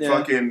 Okay, then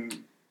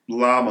fucking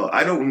llama.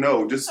 I don't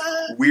know. Just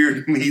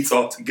weird meats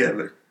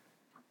altogether.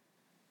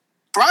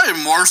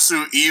 Probably more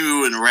so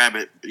emu and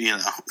rabbit, you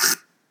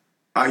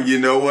know. You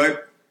know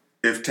what?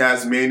 If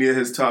Tasmania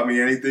has taught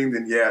me anything,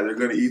 then yeah, they're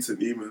going to eat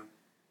some emu.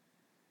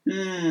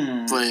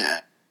 But yeah.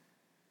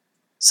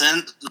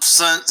 Since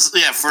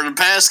for the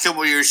past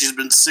couple of years, she's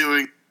been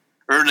suing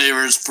her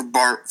neighbors for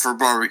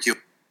barbecue.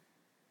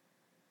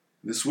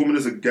 This woman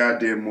is a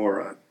goddamn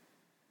moron.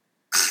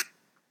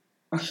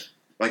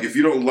 Like, if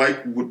you don't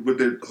like what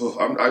they're...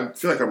 I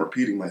feel like I'm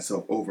repeating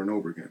myself over and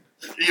over again.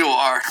 You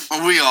are.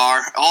 We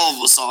are. All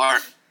of us are.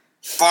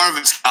 Part of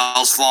it's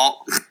Kyle's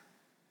fault.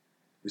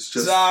 It's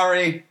just...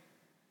 Sorry.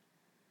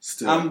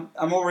 Still.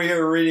 I'm over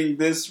here reading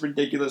this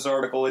ridiculous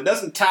article. It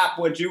doesn't top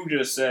what you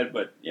just said,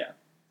 but yeah.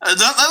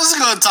 That isn't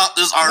going to top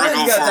this article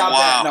Nothing's for gonna a top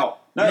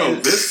while. that. No,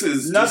 this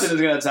is... Nothing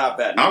is going to top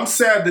that. I'm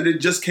sad that it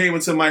just came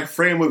into my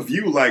frame of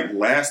view, like,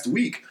 last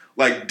week.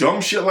 Like,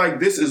 dumb shit like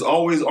this is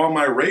always on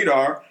my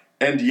radar,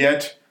 and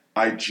yet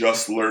I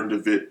just learned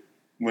of it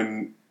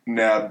when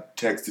Nab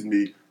texted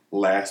me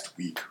last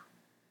week.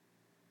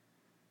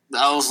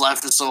 I was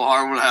laughing so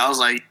hard when I was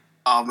like,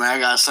 oh man, I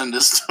gotta send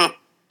this to him.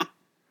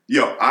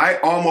 Yo, I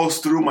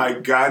almost threw my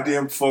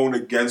goddamn phone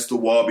against the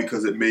wall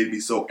because it made me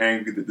so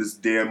angry that this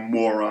damn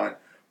moron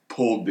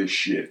pulled this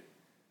shit.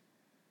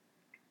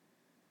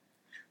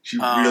 She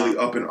really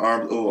up in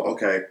arms. Oh,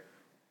 okay.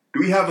 Do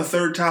we have a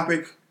third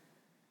topic?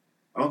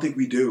 I don't think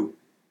we do.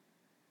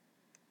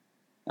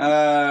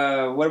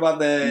 What about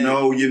the?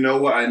 No, you know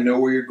what? I know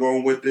where you're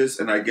going with this,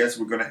 and I guess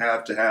we're going to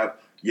have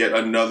yet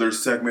another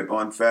segment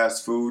on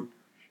fast food.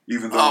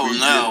 Even though we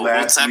did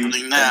last week,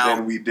 happening now? And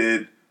then we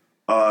did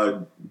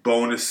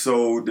bonus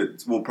so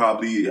that will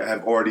probably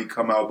have already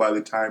come out by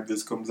the time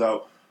this comes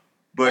out.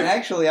 But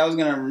actually, I was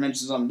going to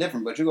mention something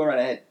different, but you go right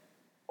ahead.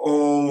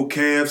 Oh,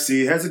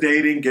 KFC has a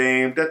dating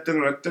game. Oh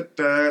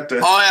yeah,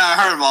 I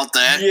heard about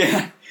that.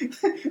 Yeah.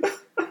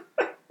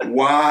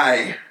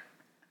 Why?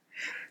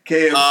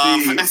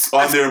 KFC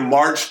on their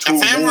March to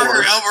If war.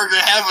 ever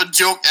gonna have a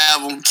joke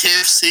album,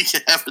 KFC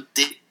can have a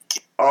date.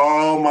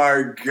 Oh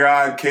my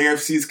God!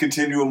 KFC's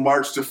continual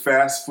march to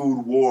fast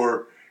food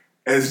war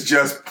has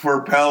just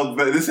propelled.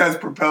 This has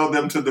propelled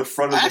them to the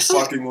front of the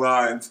fucking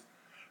lines.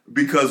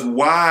 Because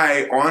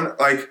why on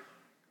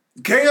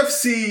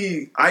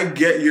KFC? I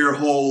get your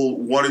whole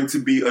wanting to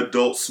be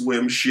Adult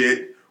Swim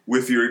shit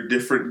with your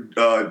different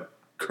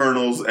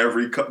kernels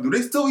every. Do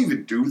they still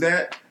even do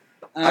that?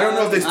 I don't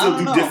know if they still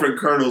do different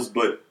kernels,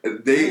 but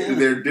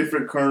they're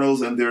different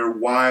kernels and they're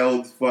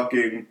wild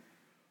fucking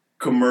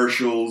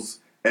commercials.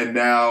 And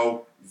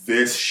now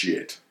this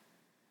shit.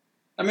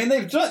 I mean,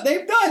 they've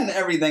done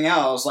everything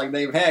else. Like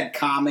they've had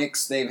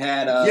comics, they've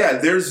had oh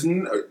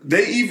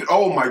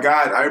my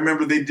God! I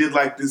remember they did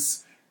like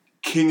this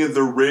King of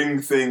the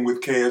Ring thing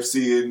with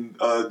KFC and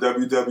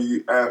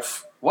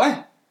WWF.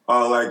 What?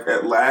 Like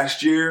at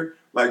last year,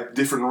 like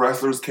different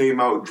wrestlers came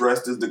out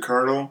dressed as the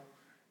Colonel.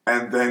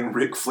 And then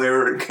Ric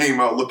Flair came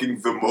out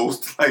looking the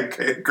most like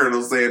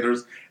Colonel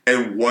Sanders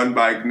and won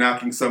by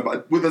knocking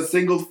somebody with a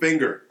single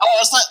finger.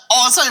 It's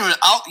not even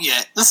out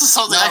yet. This is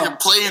something I can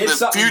play in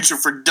the future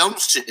for dumb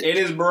shit. It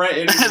is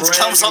brand. It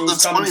comes out the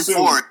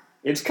 24th.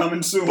 It's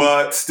coming soon.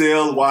 But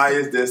still, why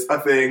is this a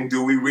thing?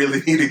 Do we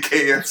really need a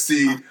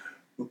KFC?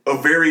 A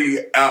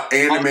very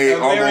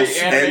anime, almost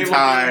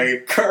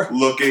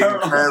hentai-looking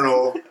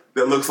Colonel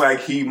that looks like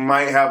he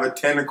might have a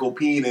tentacle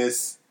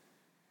penis.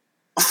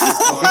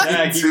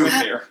 I'm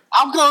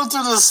going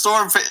through the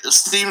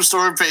Steam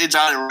store page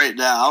on it right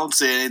now. I don't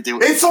see anything.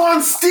 It's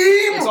on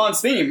Steam. It's on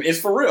Steam. It's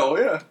for real.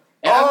 Yeah.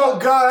 And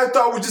God! I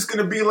thought it was just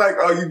gonna be like,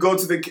 you go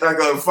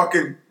to a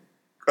fucking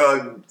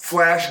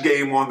Flash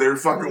game on their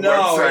fucking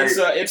website.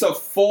 No, it's a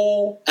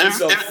full. This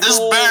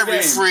better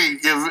be free.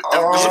 If it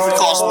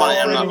costs money,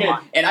 I'm not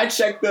buying. And I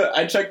checked the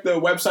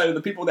website of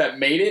the people that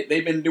made it.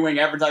 They've been doing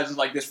advertises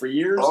like this for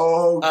years.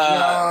 Oh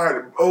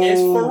God! It's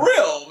for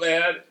real,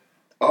 man.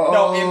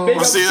 No,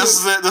 this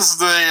is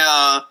the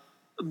I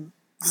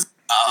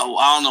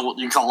don't know what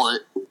you call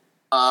it.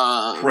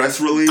 Press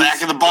release.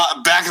 Back of the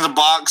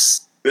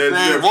box.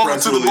 Welcome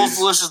to the most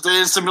delicious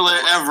dating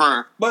simulator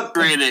ever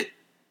created.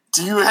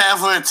 Do you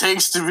have what it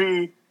takes to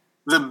be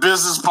the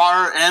business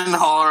partner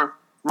and/or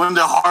win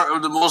the heart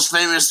of the most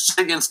famous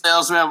chicken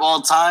salesman of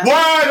all time?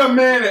 Wait a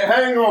minute,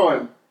 hang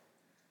on.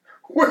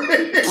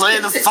 Wait.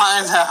 Play to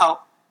find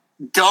out.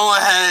 Go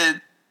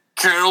ahead,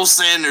 Colonel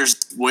Sanders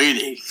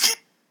waiting.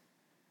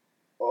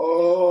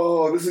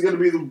 Oh, this is going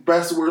to be the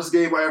best, worst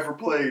game I ever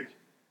played.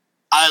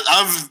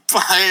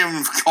 I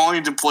am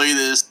going to play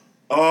this.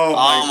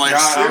 Oh my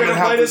God. I'm going to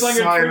have to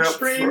sign up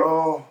for...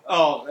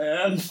 Oh,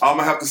 man. I'm going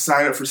to have to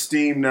sign up for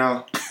Steam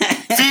now.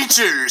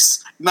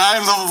 Features.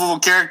 9 lovable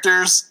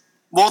characters.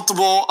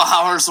 Multiple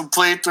hours of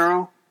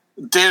playthrough.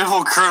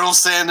 Dateable Colonel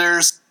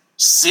Sanders.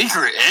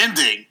 Secret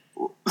ending.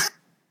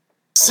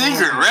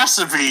 Secret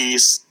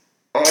recipes.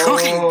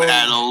 Cooking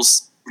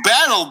battles.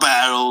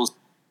 Battle.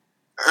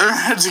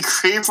 Earn a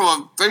degree from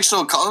a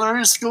fictional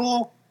culinary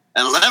school.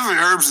 11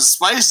 herbs and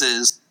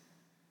spices.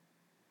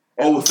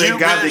 Oh, thank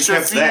God they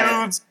kept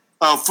that.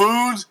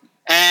 Food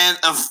and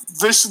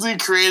officially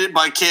created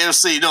by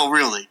KFC. No,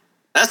 really.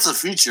 That's a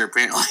feature,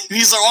 apparently.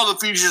 These are all the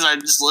features I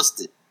just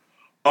listed.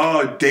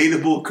 Oh,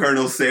 dateable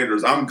Colonel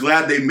Sanders. I'm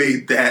glad they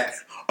made that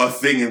a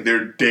thing in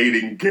their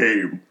dating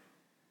game.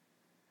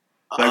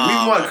 We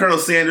want Colonel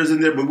Sanders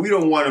in there, but we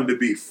don't want him to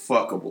be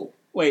fuckable.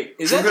 Wait,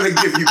 we're going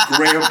to give you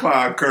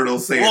Grandpa Colonel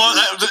Sanders. Well,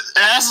 it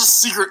has a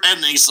secret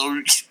ending,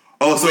 so...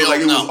 Oh, so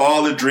it was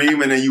all a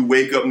dream, and then you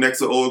wake up next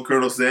to old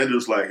Colonel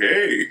Sanders like,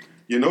 hey,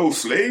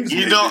 slaves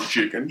make this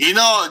chicken.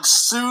 As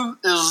soon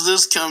as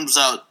this comes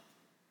out,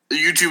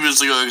 YouTube is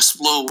going to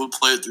explode with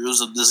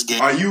playthroughs of this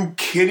game. Are you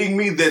kidding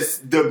me?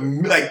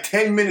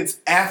 10 minutes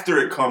after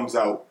it comes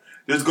out,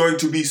 there's going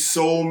to be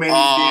so many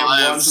damn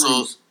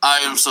run-throughs. I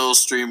am so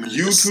streaming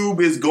YouTube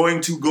is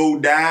going to go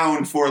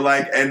down for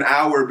an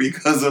hour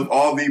because of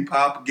all the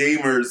pop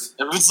gamers.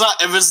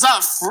 If it's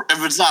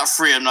not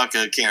free, I'm not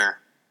going to care.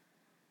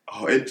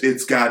 Oh,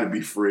 it's got to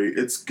be free.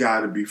 It's got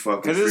to be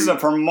fucking free. Because this is a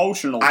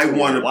promotional. I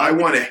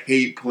want to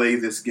hate play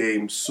this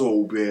game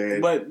so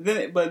bad. But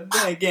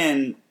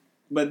then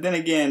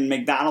again,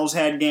 McDonald's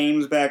had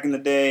games back in the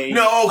day.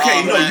 No,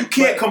 okay, you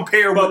can't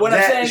compare with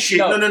that shit.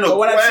 No. But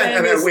what I'm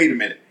saying is, wait a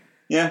minute.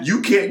 Yeah,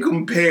 you can't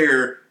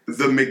compare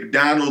the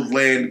McDonald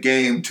Land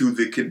game to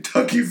the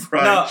Kentucky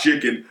Fried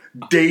Chicken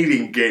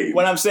dating game.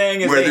 What I'm saying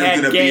is, where they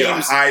there's going to be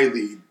a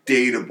highly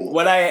dateable,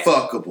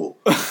 fuckable,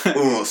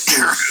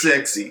 so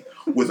sexy.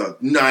 with a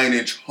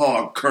 9-inch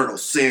hog, Colonel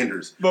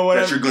Sanders,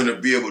 But you're going to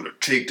be able to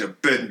take to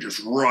bed and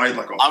just ride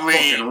like a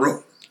fucking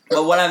rope.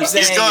 But what I'm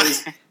saying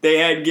is, they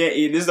had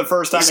this is the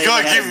first time they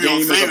had a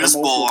game as a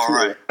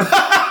promotional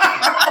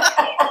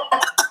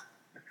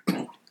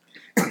tool.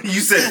 You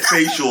said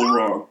facial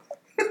wrong.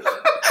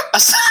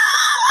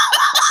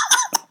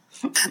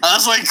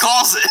 That's what he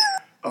calls it.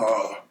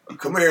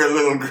 Come here,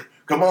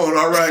 come on,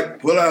 all right,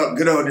 pull out,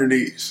 get on your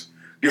knees.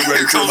 Get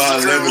ready for my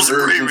 11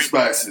 herbs and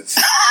spices.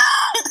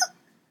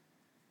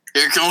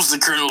 Here comes the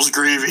Colonel's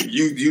gravy.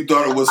 You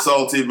thought it was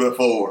salty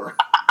before.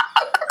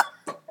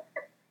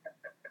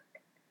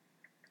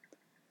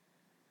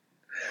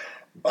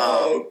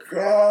 Oh,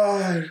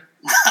 God.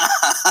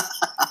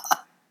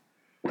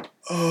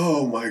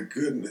 Oh, my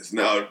goodness.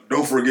 Now,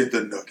 don't forget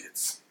the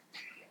nuggets.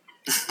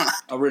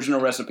 Original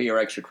recipe or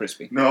extra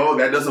crispy? No,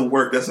 that doesn't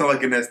work. That's not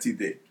like an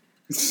STD.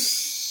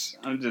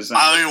 I'm just saying.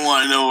 I don't even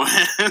want to know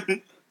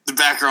what the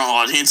background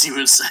audience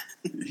even said.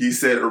 He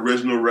said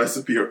original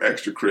recipe or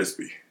extra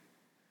crispy.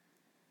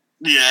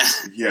 Yeah.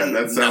 Yeah,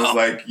 that sounds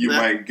like you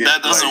might get...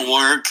 That doesn't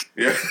work.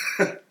 Yeah.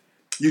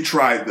 You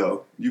tried,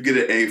 though. You get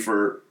an A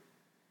for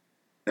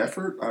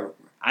effort? I don't know.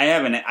 I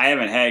haven't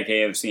had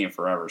KFC in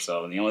forever,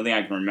 so the only thing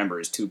I can remember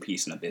is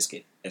 2-piece and a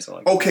biscuit. That's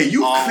all. Okay, you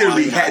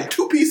clearly had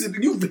 2 pieces.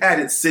 You've had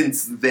it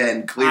since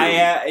then. Clearly,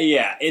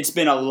 yeah. It's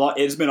been a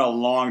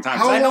long time.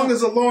 How long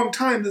is a long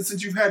time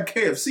since you've had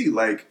KFC?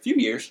 Like a few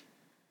years.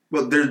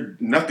 Well,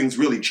 nothing's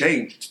really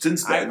changed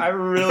since then. I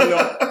really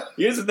don't.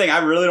 Here's the thing: I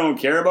really don't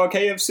care about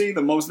KFC.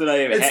 The most that I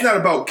have. It's not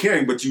about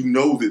caring, but you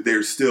know that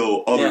there's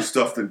still other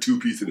stuff than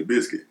 2-piece and a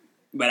biscuit.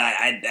 But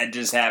I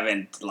just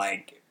haven't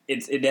like.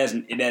 It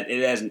doesn't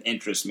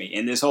interest me.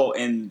 And oh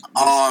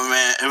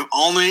man, if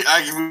only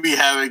I could be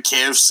having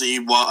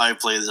KFC while I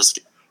play this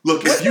game.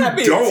 Look, if you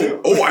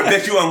don't, I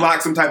bet you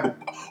unlock some type of.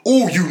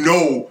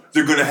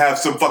 They're gonna have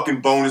some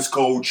fucking bonus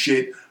code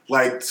shit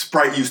like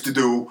Sprite used to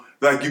do.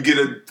 Like you get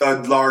a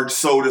large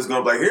soda, it's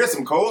gonna be like, here's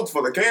some codes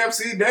for the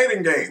KFC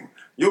dating game.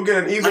 You'll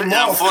get an even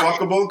more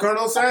fuckable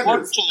Colonel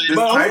Sanders.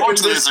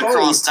 Unfortunately, it's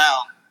across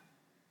town.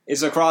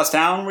 It's across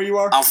town where you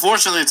are?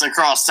 Unfortunately, it's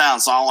across town,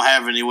 so I don't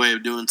have any way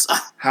of doing so.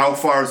 How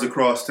far is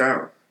across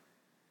town?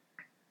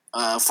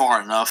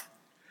 Far enough.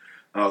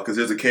 Oh, because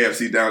there's a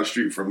KFC down the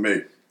street from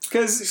me.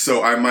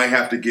 So I might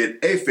have to get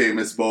a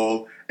famous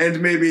bowl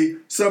and maybe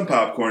some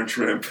popcorn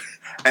shrimp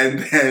and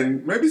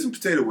then maybe some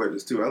potato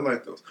wedges too. I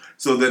like those.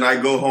 So then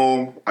I go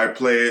home, I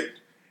play it,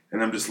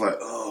 and I'm just like,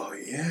 oh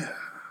yeah,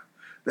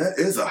 that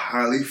is a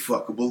highly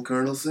fuckable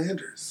Colonel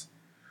Sanders.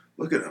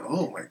 Look at him.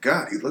 Oh, my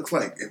God. He looks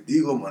like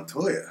Indigo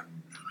Montoya.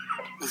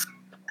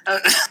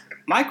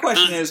 My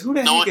question is, who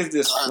the heck is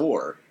this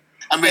for?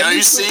 I mean, are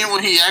you seeing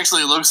what he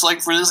actually looks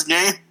like for this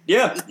game?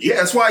 Yeah. Yeah,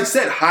 that's why I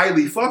said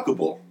highly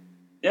fuckable.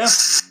 Yeah.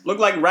 Look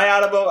like right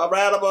out of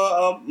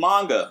a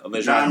manga of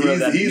a genre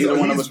that neither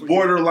one of us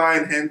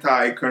borderline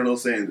hentai Colonel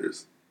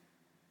Sanders.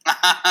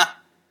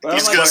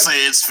 He's going to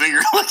say it's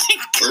finger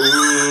licking.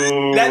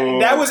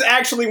 That was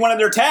actually one of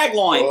their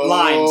tagline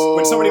lines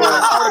when somebody wrote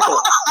an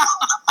article.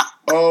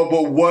 Oh,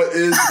 but what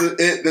is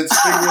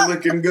that's finger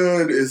licking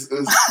good? Is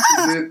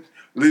it?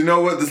 You know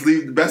what? Just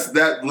leave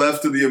that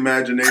left to the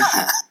imagination.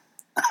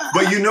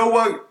 But you know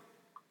what?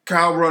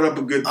 Kyle brought up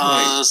a good point.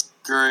 That's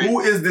great.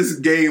 Who is this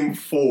game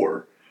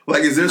for?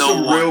 Like, is there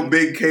some real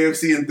big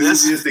KFC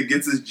enthusiast that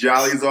gets his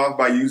jollies off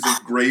by using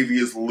gravy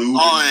as lube?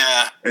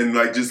 And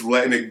like just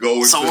letting it go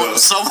into.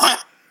 Someone.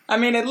 I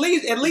mean, at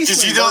least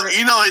because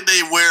you know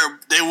they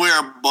wear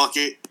a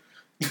bucket.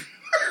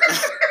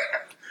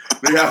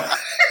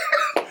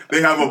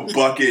 They have a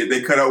bucket.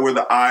 They cut out where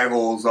the eye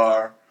holes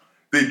are.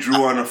 They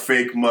drew on a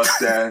fake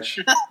mustache.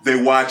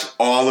 They watch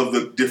all of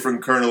the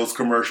different Colonel's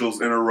commercials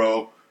in a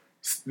row.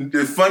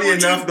 Funny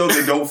enough, though,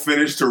 they don't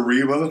finish to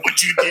Reba.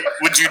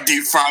 Would you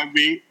deep fry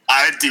me?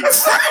 I deep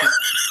fry.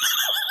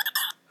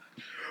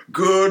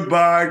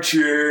 Goodbye,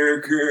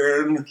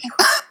 chicken.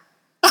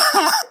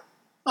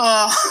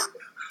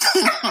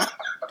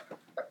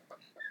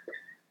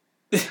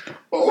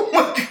 Oh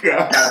my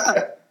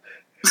God.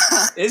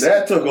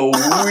 That took a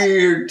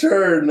weird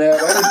turn, Nat.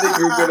 I didn't think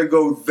you were going to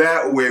go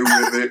that way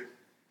with it,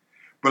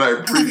 but I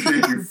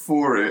appreciate you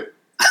for it.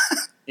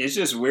 It's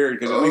just weird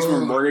because at least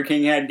when Burger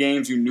King had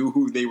games, you knew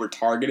who they were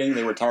targeting.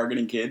 They were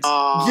targeting kids.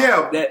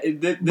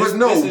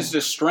 This is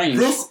just strange.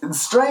 This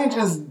strange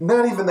is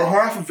not even the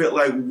half of it.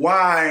 Like,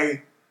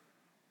 why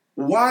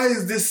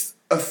is this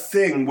a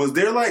thing? Was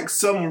there like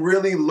some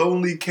really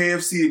lonely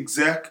KFC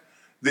exec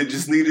that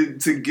just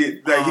needed to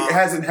get like he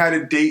hasn't had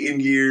a date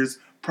in years?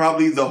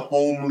 Probably the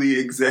homely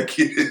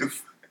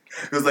executive.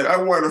 It was like, I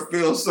want to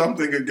feel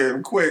something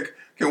again, quick.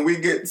 Can we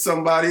get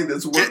somebody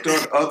that's worked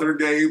on other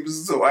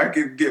games so I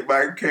can get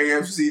my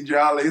KFC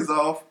jollies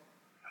off?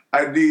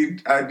 I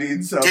need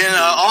something. Can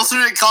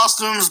alternate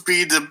costumes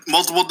be the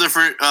multiple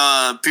different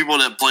people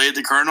that played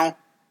the Colonel?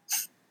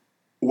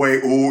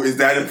 Wait, is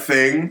that a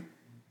thing?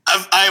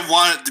 I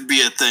want it to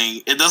be a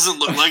thing. It doesn't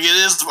look like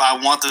it is, but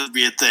I want it to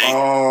be a thing.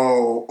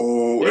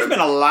 Oh. There's been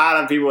a lot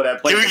of people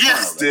that play the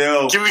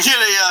Colonel. Can we get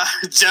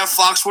a Jeff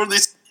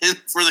Foxworthy? in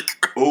for the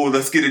girl. Oh,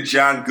 let's get a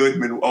John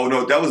Goodman. Oh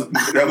no, that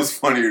was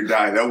Funny or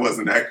Die. That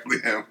wasn't actually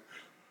him.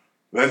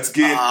 Let's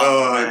get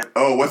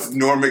what's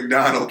Norm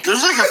Macdonald?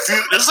 There's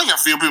like a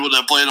few people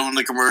that played him in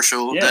the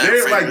commercial. Yeah. that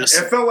They're are like, famous.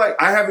 it felt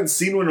like I haven't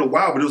seen one in a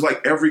while, but it was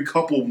like every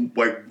couple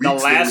like weeks. The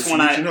last they one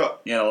were switching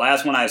up. the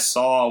last one I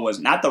saw was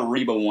not the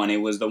Reba one. It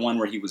was the one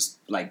where he was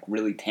like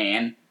really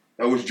tan.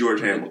 That was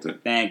George Hamilton.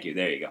 Thank you.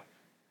 There you go.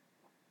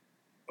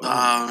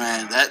 Oh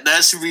man,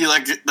 that should be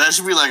like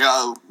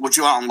what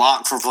you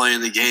unlock for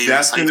playing the game.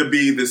 That's It's like, going to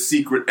be the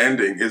secret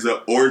ending: is an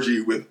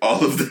orgy with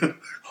all of the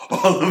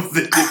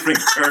different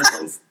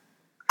colonels.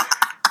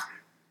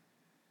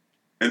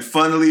 And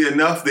funnily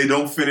enough, they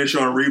don't finish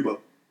on Reba.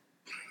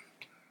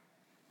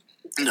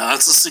 no,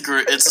 it's a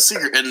secret. It's a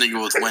secret ending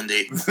with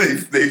Wendy.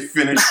 They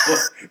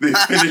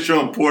finish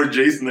on poor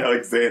Jason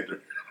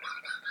Alexander.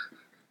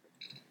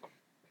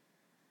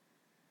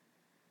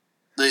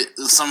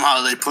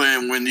 Somehow they put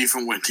in Wendy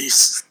from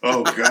Wendy's.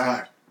 Oh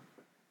God!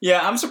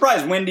 Yeah, I'm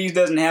surprised Wendy's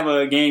doesn't have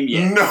a game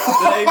yet. No,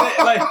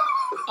 like,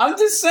 I'm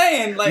just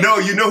saying. Like, no.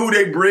 You know who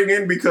they bring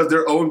in because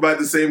they're owned by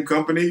the same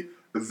company?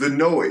 The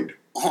Noid.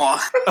 Oh.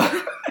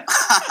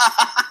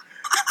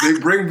 They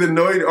bring the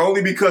Noid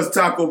only because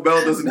Taco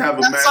Bell doesn't have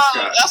a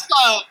mascot. That's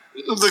not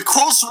the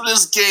quotes for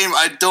this game.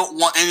 I don't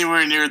want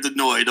anywhere near the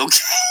Noid. Okay.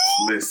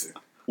 Listen,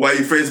 why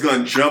your face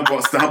gonna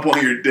stomp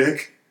on your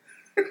dick?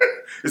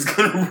 It's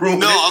gonna ruin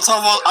No, it. I'll talk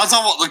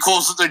about the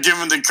quotes that they're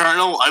giving the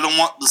Colonel. I don't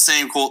want the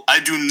same quote. I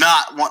do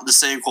not want the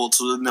same quotes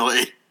for the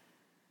Noid.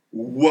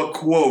 What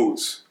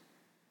quotes?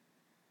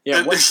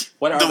 yeah,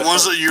 what are the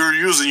ones quotes? that you're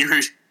using?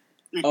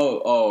 You're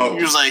Oh.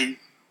 like.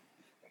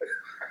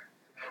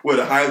 What,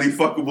 a highly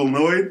fuckable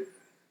Noid?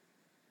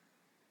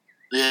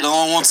 Yeah, no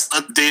one wants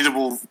a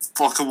dateable,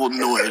 fuckable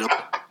Noid.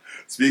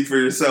 Speak for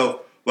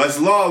yourself. Let's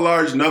law of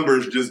large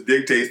numbers just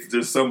dictates that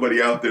there's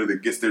somebody out there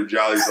that gets their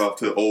jollies off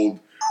to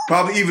old,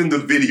 probably even the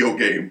video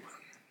game.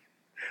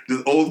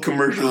 Just old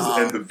commercials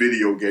and the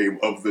video game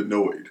of the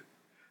Noid.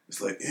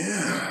 It's like,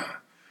 yeah.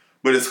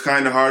 But it's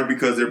kind of hard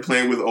because they're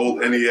playing with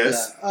old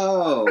NES.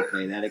 Oh,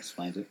 okay, that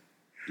explains it.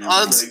 It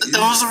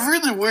was a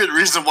really weird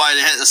reason why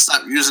they had to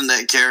stop using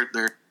that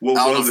character. What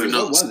I don't was know if it? you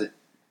know. What was it?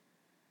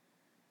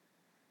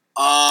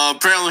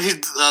 Apparently,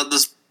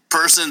 this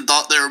person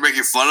thought they were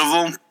making fun of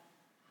him.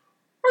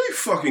 Are you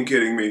fucking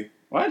kidding me?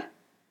 What?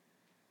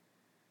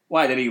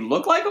 Why, did he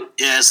look like him?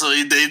 Yeah, so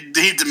he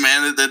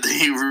demanded that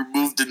he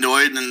remove the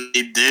Noid, and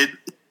he did.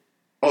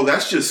 Oh,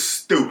 that's just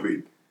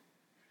stupid.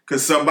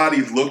 Because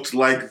somebody looked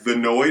like the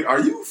Noid? Are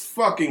you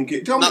fucking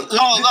kidding?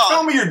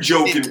 Tell me you're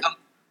joking.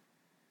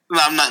 No,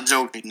 I'm not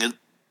joking.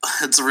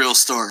 It's a real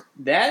story.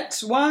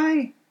 That's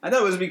why? I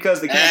thought it was because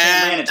the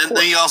campaign ran its And course.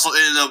 then he also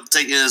ended up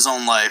taking his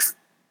own life.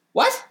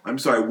 What? I'm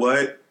sorry,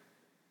 what?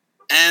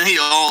 And he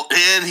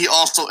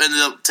also ended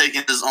up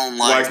taking his own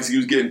Why? life. Because he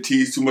was getting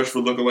teased too much for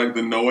looking like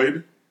the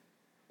Noid?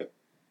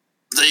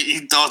 He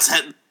thought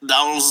that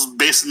was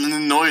basing the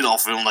Noid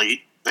off him,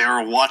 like they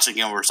were watching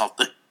him or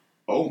something.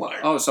 Oh my.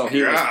 Oh, so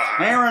he was God.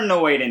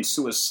 paranoid and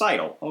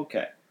suicidal.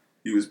 Okay.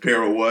 He was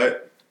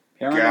what?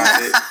 Paranoid.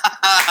 Got it.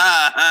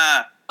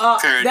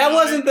 Paranoid. That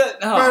wasn't the...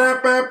 Oh.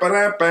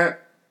 Ba-da-ba-ba-da-ba.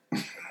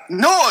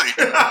 Noid!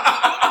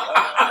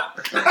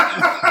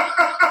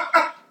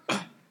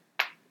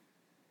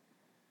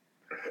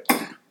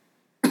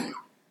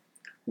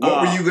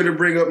 What were you going to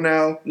bring up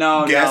now?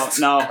 No, Guest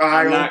no.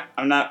 Kyle?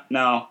 I'm not,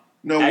 no.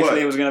 No, Actually, what?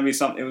 it was gonna be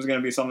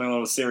something a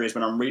little serious,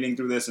 but I'm reading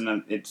through this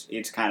and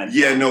it's kind of...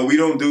 Yeah, no, we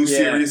don't do Yeah.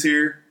 serious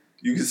here.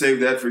 You can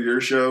save that for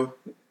your show.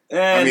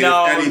 I mean,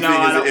 no, if anything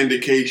no, is an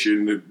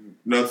indication that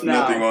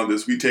nothing on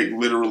this. We take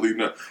literally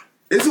nothing.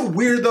 Is it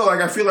weird, though? Like,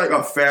 I feel like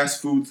a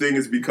fast food thing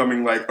is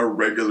becoming, like, a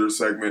regular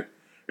segment.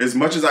 As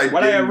much as I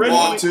didn't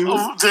want to.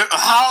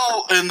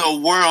 How in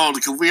the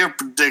world could we have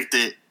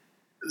predicted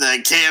that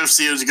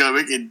KFC was going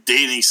to make a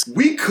dating?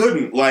 We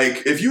couldn't.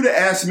 Like, if you'd have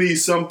asked me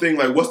something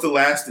like, "What's the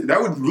last?"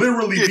 That would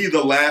literally be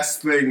the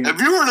last thing.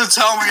 If you were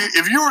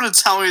to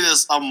tell me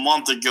this a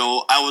month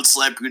ago, I would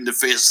slap you in the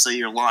face and say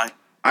you're lying.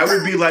 I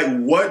would be like,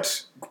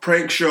 "What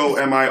prank show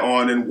am I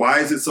on, and why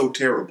is it so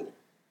terrible?"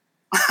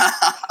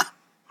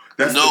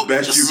 That's the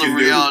best you can do. This is a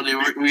reality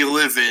we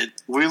live in.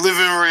 We live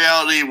in a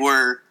reality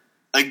where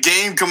a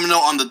game coming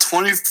out on the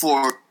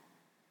 24th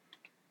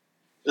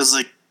is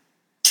a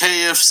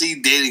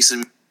KFC dating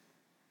sim.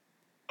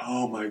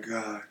 Oh my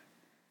god!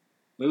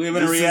 We live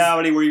in a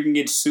reality where you can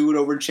get sued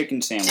over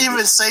chicken sandwiches. Can't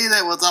even say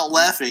that without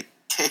laughing.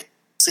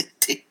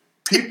 KFC.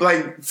 People,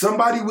 like,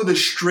 somebody with a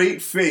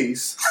straight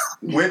face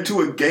went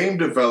to a game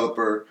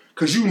developer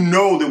because you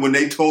know that when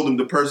they told him,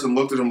 the person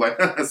looked at him like,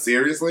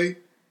 "Seriously?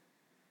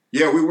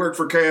 Yeah, we work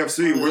for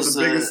KFC. We're the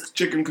biggest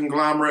chicken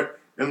conglomerate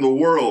in the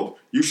world.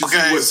 You should see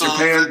what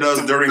Japan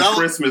does during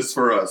Christmas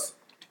for us."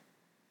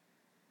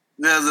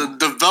 Yeah, the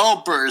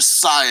developer is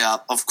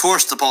PsyOp. Of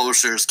course, the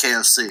publisher is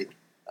KFC.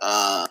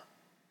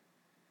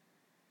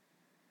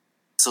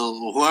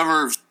 So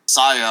whoever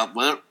PsyOp,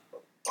 whatever.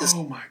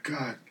 Oh my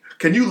god!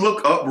 Can you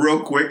look up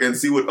real quick and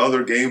see what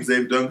other games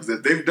they've done? Because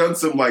if they've done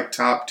some like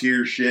top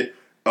tier shit,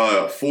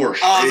 For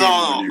shame.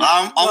 Oh no,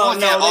 I'm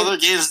looking at they- other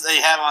games they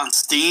have on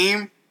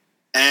Steam,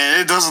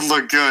 and it doesn't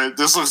look good.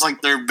 This looks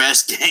like their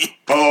best game.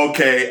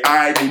 Okay,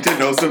 I need to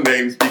know some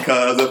names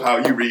because of how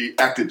you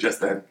reacted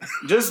just then.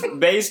 Just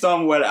based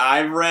on what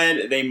I've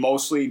read, they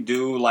mostly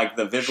do like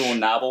the visual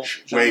novel.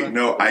 genre. Wait,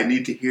 no, I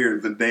need to hear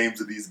the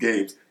names of these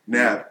games.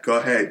 Nav, go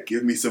ahead,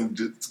 give me some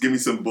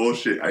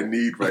bullshit I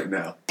need right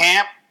now.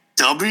 Amp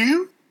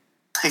W?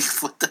 Like,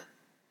 what the?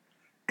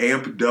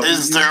 Amp W.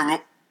 This is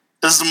terrible.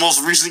 This is the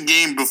most recent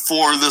game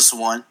before this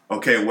one.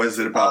 Okay, what is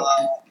it about?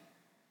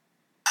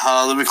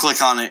 Let me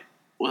click on it.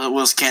 What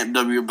was Camp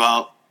W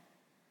about?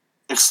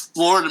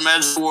 Explore the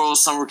magical world of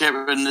summer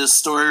camp in this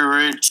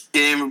story-rich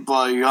game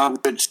about a young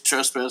bitch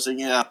trespassing.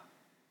 Yeah.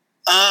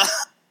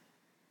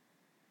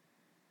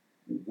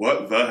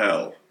 What the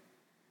hell?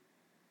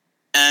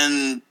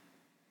 And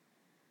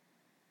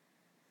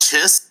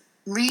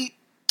Kismet?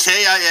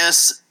 Kismet.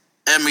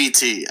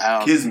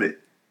 Kismet.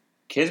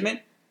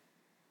 Kismet?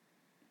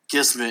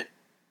 Kismet.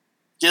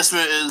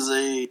 Kismet is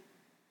a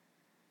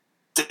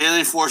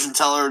daily fortune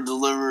teller who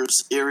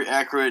delivers eerie,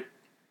 accurate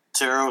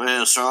tarot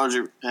and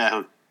astrology.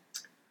 Yeah.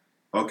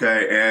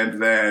 Okay,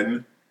 and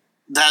then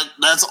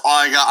That's all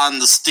I got on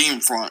the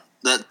Steam front.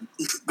 That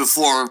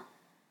before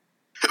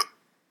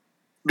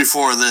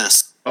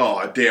this.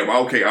 oh damn.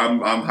 Okay,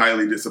 I'm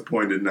highly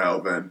disappointed now.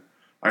 Then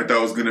I thought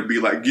it was gonna be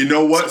like, you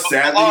know what?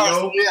 Sadly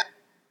though, yeah.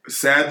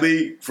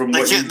 sadly from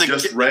what you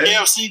just read,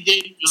 KFC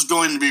game is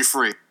going to be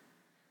free.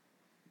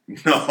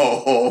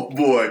 no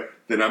boy.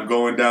 Then I'm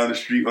going down the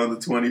street on the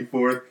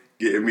 24th,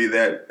 getting me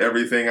that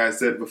everything I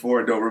said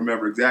before. I don't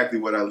remember exactly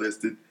what I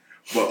listed,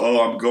 but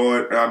I'm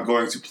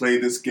going to play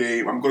this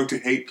game. I'm going to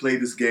play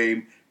this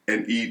game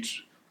and eat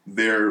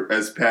their,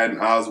 as Patton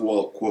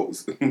Oswalt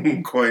quotes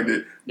coined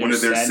it, one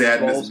of their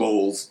sadness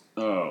bowls.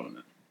 Oh,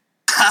 no.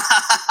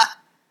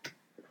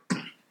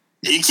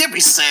 You can't be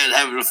sad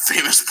having a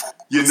famous bowl.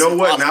 You know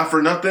what? Not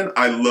for nothing,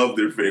 I love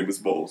their famous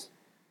bowls.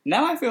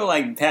 Now I feel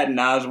like Patton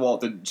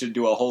Oswalt should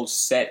do a whole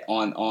set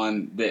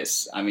on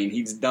this. I mean,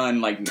 he's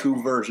done like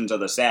 2 versions of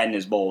the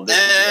Sadness Bowl. By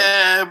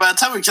the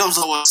time he comes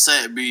up with a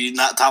set, it'd be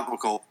not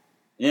topical.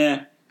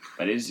 Yeah,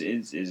 but it's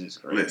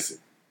just great. Listen,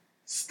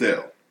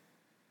 still,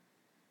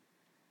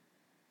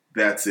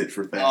 that's it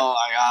for that. Oh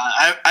my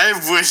god! I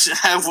wish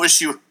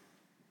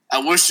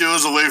there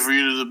was a way for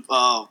you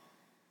to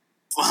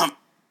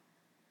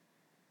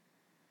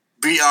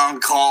be on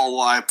call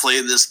while I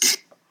play this game.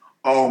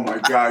 Oh my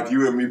god,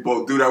 you and me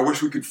both. Dude, I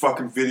wish we could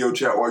fucking video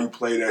chat while you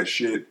play that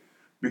shit.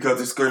 Because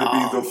it's going to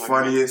be the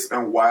funniest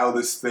and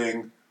wildest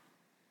thing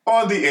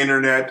on the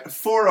internet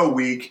for a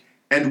week.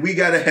 And we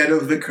got ahead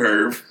of the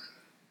curve.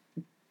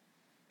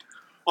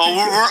 Well,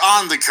 we're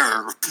on the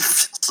curve.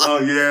 Oh,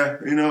 yeah.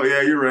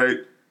 Yeah, you're right.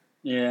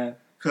 Yeah.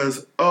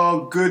 Because,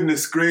 oh,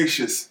 goodness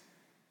gracious.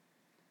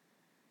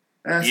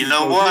 That's you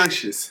know what?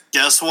 Gracious.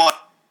 Guess what?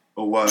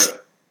 Oh,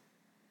 what?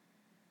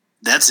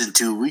 That's in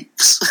 2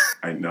 weeks.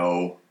 I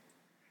know.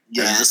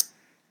 Yes.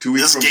 2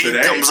 weeks this from game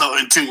today. comes out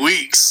in 2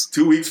 weeks.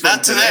 2 weeks from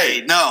Not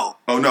today, no.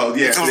 Oh, no,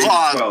 yeah, It comes today's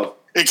on 12.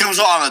 It comes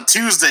on a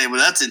Tuesday, but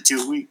that's in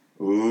 2 weeks.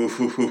 Ooh,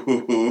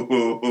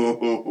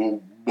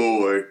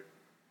 boy.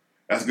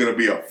 That's going to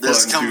be a fun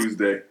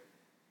Tuesday.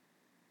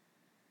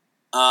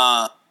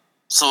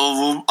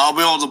 So I'll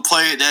be able to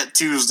play it that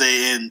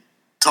Tuesday and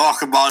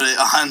talk about it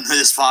on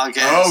this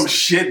podcast. Oh,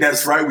 shit,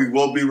 that's right. We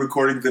will be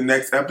recording the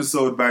next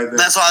episode by then.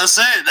 That's what I was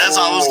saying. That's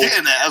what I was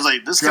getting at. I was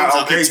like, this comes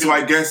out okay, in so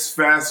I guess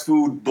fast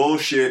food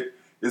bullshit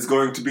is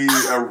going to be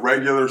a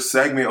regular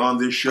segment on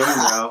this show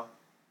now.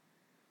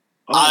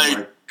 Oh,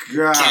 my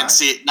God. Can't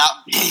see it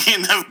not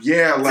being a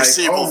yeah, like,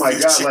 oh my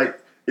God, future. like,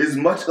 as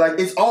much, like,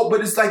 it's all,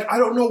 but it's like, I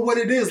don't know what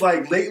it is.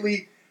 Like,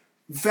 lately,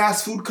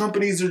 fast food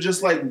companies are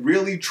just, like,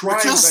 really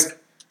trying, like,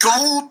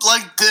 gold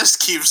like this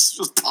keeps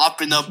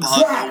popping up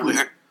out of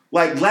nowhere.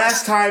 Like,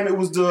 last time it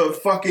was the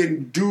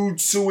fucking dude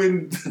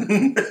suing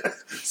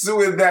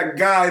that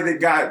guy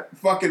that got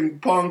fucking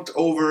punked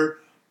over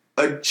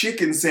a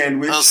chicken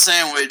sandwich. A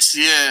sandwich,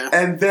 yeah.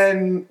 And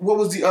then, what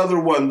was the other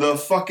one? The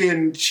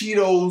fucking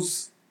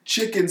Cheetos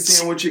chicken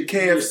sandwich at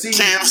KFC.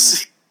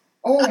 KFC.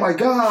 Oh my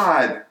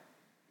God.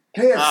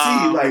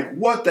 KFC, like,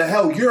 what the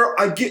hell? You're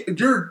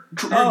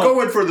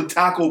going for the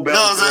Taco Bell.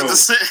 No, the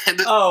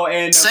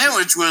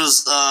sandwich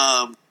was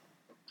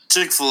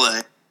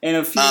Chick-fil-A. And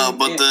a few,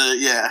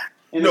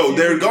 No,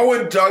 they're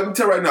going. I'll tell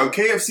you right now,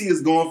 KFC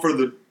is going for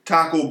the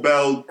Taco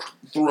Bell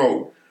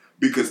throne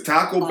because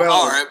Taco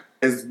Bell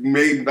is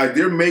made like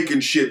they're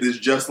making shit that's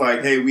just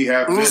like, hey, we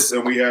have this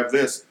and we have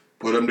this.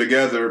 Put them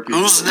together.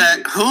 Who's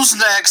next? Who's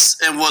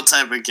next? And what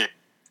type of game?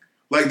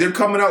 Like they're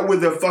coming out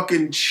with a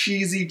fucking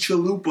cheesy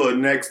chalupa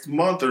next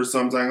month or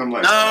something. I'm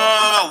like,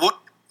 no. What?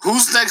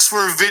 Who's next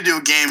for a video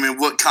game and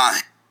what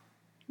kind?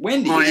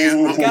 Wendy.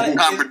 What kind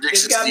of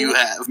predictions do you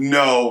have?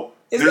 No.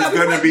 There's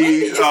going to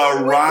be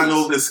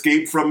Ronald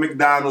Escape from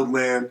McDonald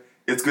Land.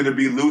 It's going to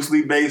be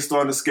loosely based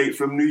on Escape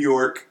from New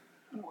York,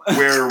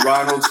 where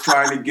Ronald's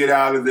trying to get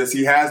out of this.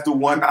 He has the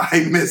one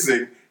eye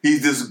missing.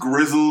 He's this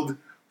grizzled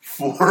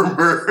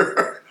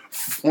former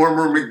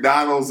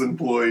McDonald's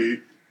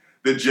employee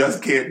that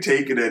just can't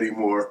take it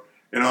anymore.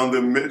 And on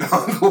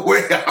the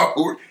way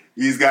out,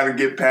 he's got to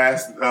get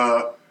past.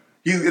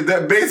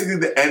 Basically,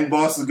 the end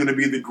boss is going to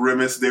be the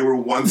Grimace. They were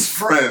once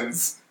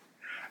friends,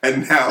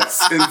 and now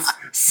since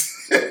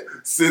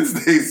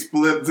they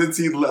split, since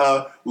he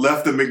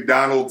left the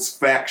McDonald's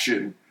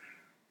faction,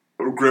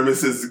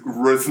 Grimace has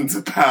risen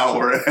to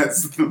power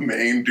as the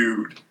main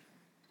dude.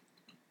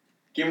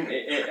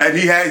 And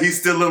he's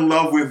still in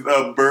love with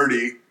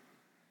Birdie.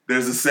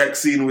 There's a sex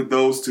scene with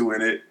those two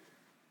in it.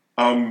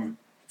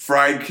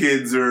 Fried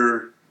kids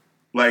are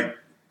like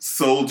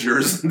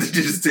soldiers that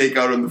you just take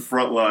out on the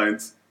front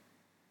lines.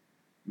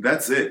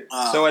 That's it.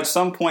 So at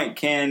some point,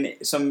 can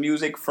some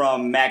music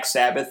from Max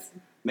Sabbath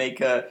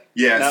make a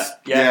yes?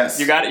 Yes.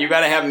 You got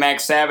to have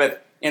Max Sabbath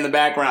in the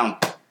background.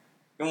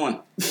 Come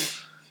on.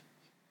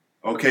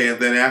 Okay, and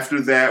then after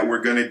that,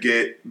 we're gonna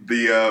get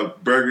the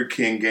Burger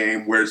King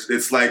game where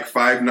it's like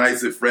Five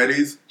Nights at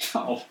Freddy's,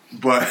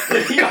 but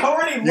you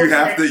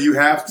have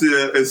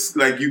to. It's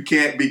like you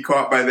can't be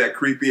caught by that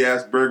creepy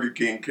ass Burger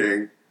King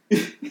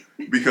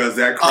because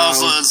that.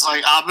 So it's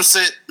like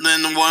opposite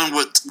than the one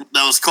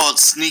that was called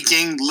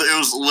Sneaking. It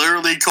was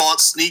literally called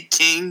Sneak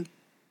King.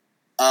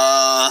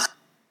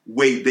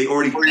 Wait, they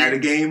already had a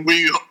game.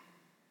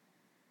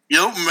 You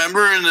don't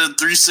remember in the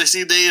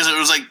 360 days, it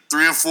was like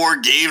 3 or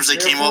 4 games that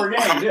came up?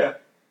 Yeah.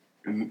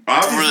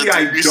 Obviously,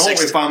 I don't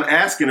if I'm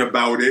asking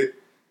about it.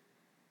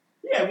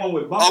 Yeah, one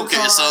with bumper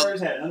cars,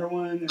 had another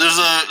one. There's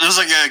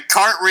like a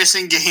kart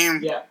racing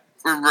game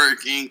for Burger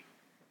King.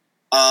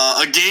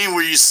 A game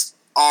where you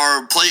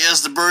play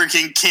as the Burger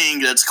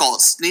King that's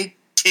called Sneak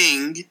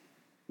King.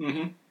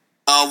 Mm-hmm.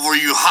 Where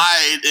you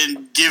hide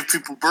and give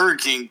people Burger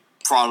King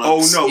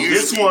products. Oh, no,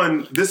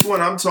 this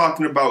one I'm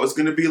talking about is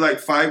going to be like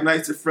Five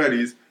Nights at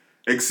Freddy's.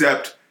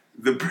 Except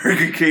the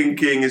Burger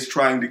King is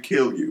trying to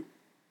kill you.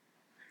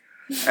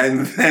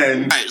 And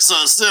then... Right,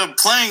 so instead of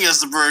playing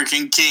as the Burger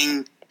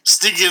King,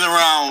 sneaking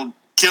around,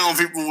 killing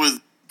people with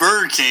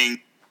Burger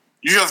King,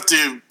 you have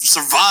to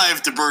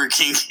survive the Burger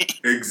King.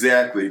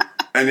 Exactly.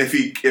 And if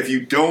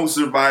you don't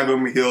survive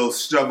him, he'll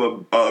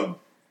shove a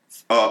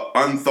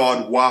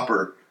unthawed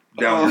Whopper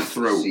down your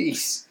throat.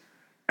 Geez.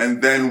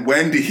 And then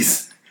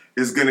Wendy's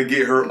is going to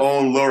get her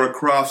own Lara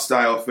Croft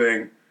style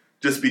thing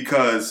just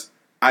because...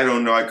 I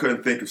don't know. I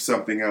couldn't think of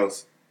something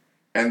else.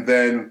 And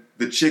then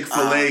the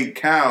Chick-fil-A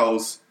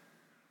cows.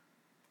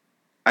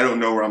 I don't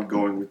know where I'm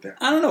going with that.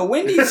 I don't know.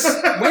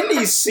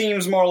 Wendy's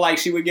seems more like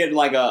she would get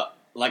like a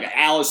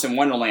Alice in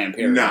Wonderland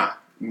period. Nah,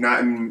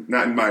 not in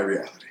my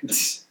reality.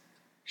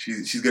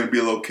 She's gonna be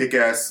a little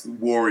kick-ass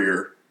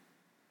warrior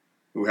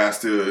who has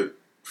to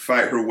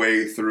fight her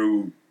way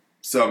through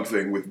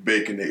something with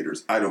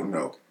Baconators. I don't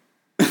know.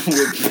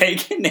 With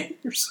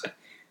Baconators.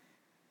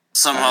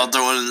 Somehow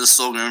throwing in the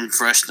slogan,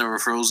 fresh, never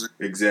frozen.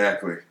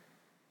 Exactly.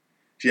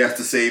 She has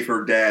to save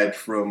her dad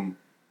from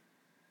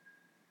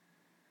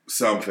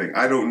something.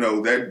 I don't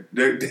know. That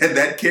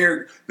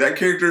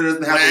character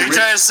doesn't have Are you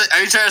trying to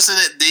say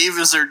that Dave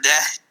is her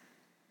dad?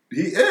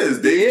 He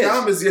is. Dave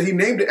Thomas, he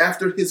named it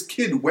after his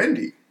kid,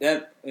 Wendy.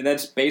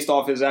 That's based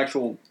off his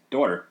actual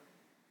daughter.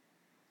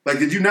 Like,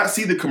 did you not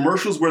see the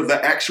commercials where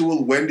the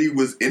actual Wendy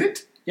was in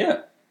it?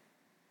 Yeah.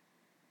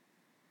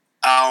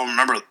 I don't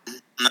remember.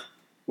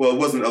 Well, it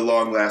wasn't a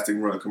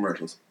long-lasting run of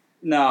commercials.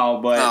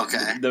 No, but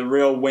the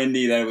real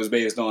Wendy that it was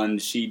based on,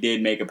 she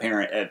did make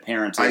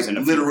appearances. I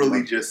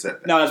literally just said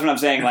that. No, that's what I'm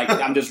saying. Like,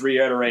 I'm just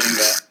reiterating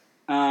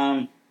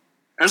that.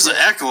 There's an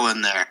echo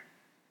in there.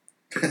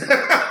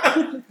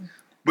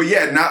 But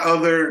yeah,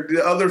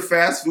 the other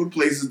fast food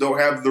places don't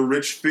have the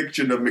rich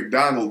fiction of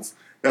McDonald's.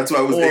 That's why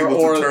I was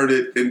able to turn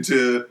it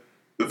into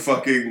the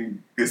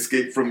fucking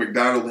Escape from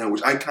McDonaldland,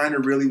 which I kind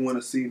of really want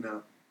to see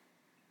now.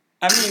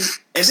 I mean,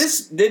 if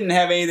this didn't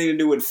have anything to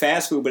do with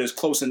fast food, but it's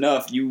close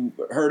enough, you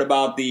heard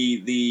about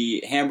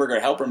the Hamburger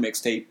Helper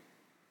mixtape.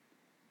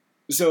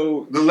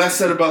 So the less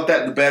said about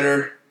that, the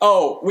better.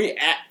 Oh, we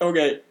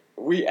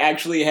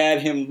actually had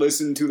him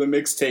listen to the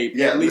mixtape.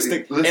 Yeah, at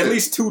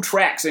least 2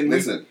 tracks, and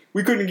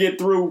we couldn't get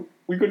through.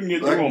 We couldn't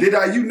get through them. Did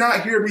you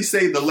not hear me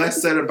say the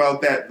less said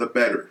about that, the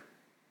better?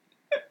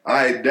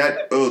 I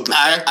did.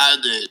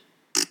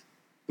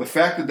 The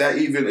fact that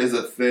even is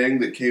a thing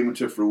that came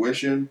into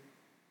fruition.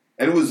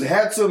 And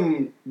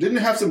it didn't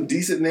have some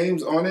decent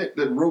names on it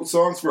that wrote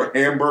songs for a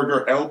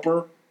Hamburger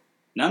Helper.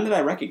 None that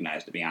I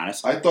recognize, to be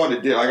honest. I thought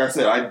it did. Like I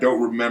said, I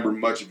don't remember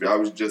much of it. I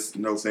was just,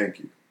 no thank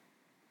you.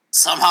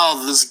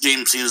 Somehow this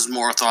game seems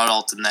more thought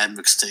out than that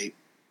mixtape.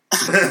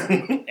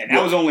 And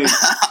that was only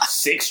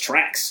 6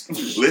 tracks.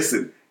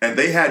 Listen, and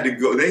they had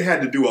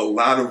to do a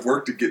lot of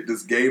work to get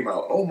this game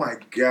out. Oh my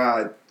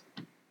God.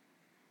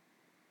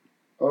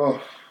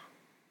 Oh.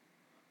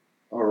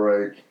 All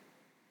right.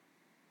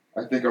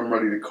 I think I'm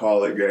ready to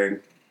call it, gang.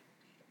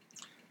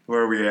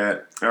 Where are we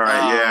at? All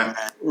right, yeah.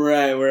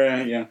 Right, we're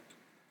at, yeah.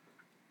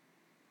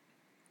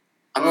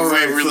 We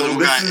really don't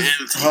got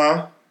anything.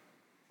 Huh?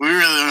 We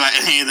really don't got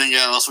anything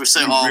else. We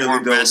say all really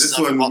our don't. best This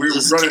stuff one, about we're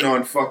this running game.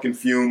 on fucking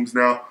fumes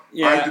now.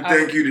 Yeah, I have to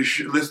thank you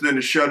to listening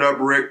to Shut Up,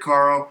 Rick,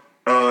 Carl,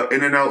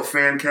 In and Out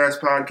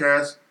Fancast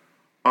podcast.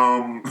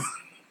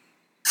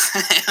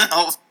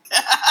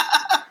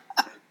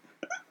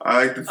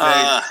 I like to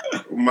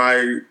thank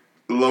my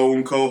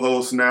lone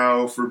co-host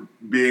now for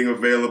being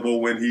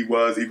available when he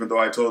was, even though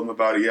I told him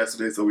about it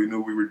yesterday, so we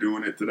knew we were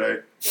doing it today.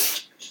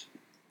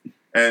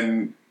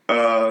 And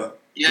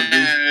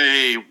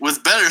yay,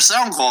 with better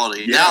sound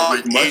quality. Yeah, now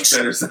with much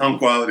better sound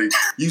quality.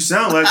 You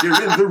sound like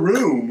you're in the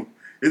room.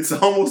 It's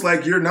almost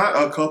like you're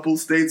not a couple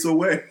states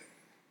away.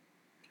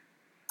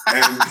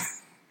 And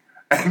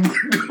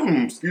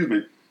excuse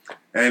me.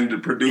 And the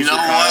producer, you know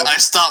Kyle, what? I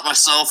stopped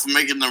myself from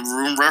making the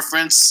room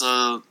reference,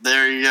 so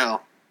there you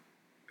go.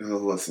 Oh,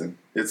 listen,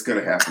 it's going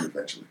to happen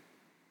eventually.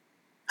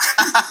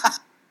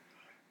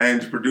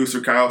 And producer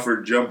Kyle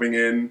for jumping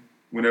in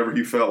whenever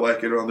he felt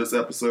like it on this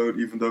episode,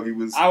 even though he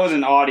was... I was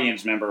an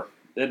audience member.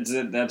 That's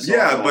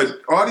yeah,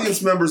 but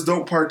audience members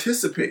don't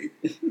participate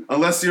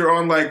unless you're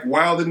on, like,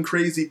 Wild and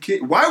Crazy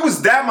Kid. Why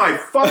was that my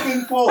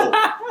fucking poll?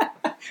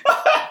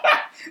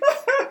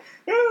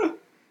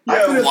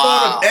 I could have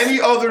thought of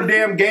any other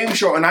damn game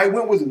show, and I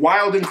went with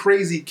Wild and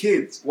Crazy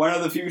Kids. One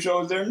of the few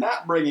shows they're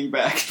not bringing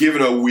back. Give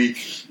it a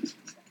week.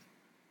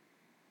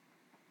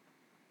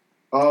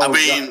 I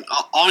mean,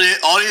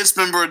 audience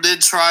member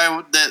did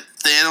try that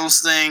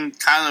Thanos thing,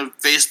 kind of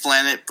face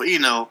planet, but you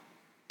know,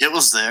 it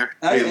was there.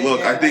 Hey,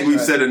 look, I think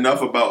we've said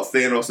enough about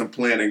Thanos and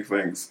planning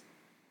things.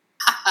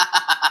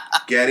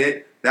 Get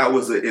it? That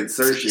was an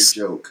insertion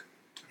joke.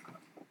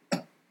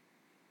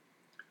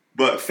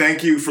 But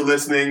thank you for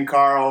listening,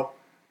 Carl.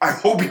 I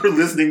hope your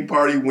listening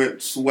party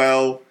went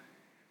swell.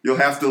 You'll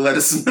have to let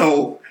us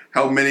know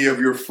how many of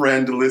your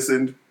friends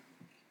listened.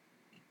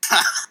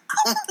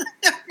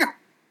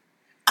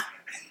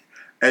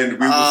 And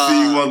we will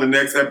see you on the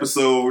next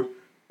episode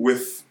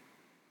with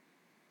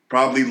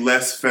probably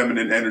less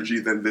feminine energy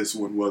than this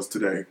one was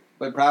today.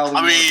 But probably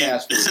more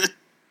fast food.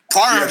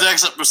 Part of the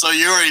next episode,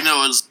 you already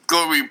know, is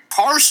going to be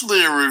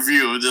partially a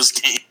review of this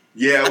game.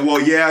 Yeah,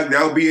 well, yeah,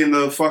 that'll be in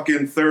the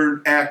fucking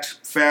third act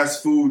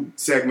fast food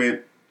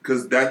segment,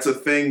 because that's a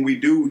thing we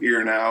do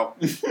here now.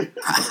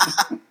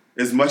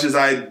 As much as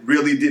I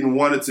really didn't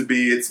want it to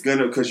be, it's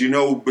gonna, because you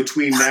know,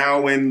 between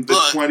now and the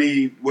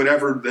 20,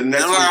 whatever, the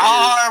next one.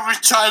 How we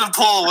trying to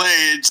pull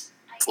away?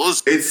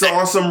 It's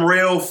on some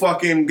real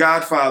fucking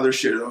Godfather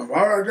shit. All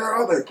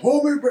right, they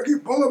pull me, but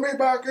keep pulling me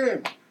back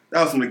in.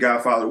 That was from the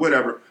Godfather,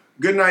 whatever.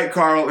 Good night,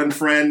 Carl and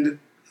friend.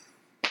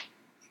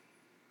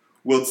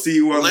 We'll see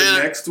you on the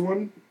next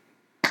one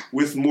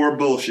with more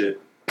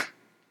bullshit.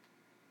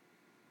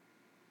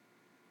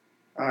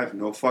 I've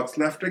no fucks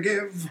left to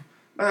give.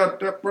 I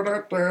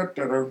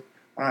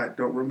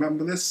don't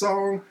remember this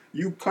song.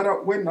 You cut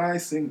out when I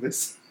sing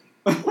this.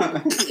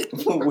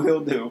 Will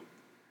do.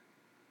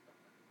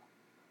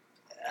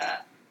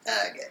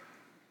 Okay.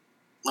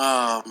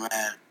 Oh,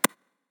 man.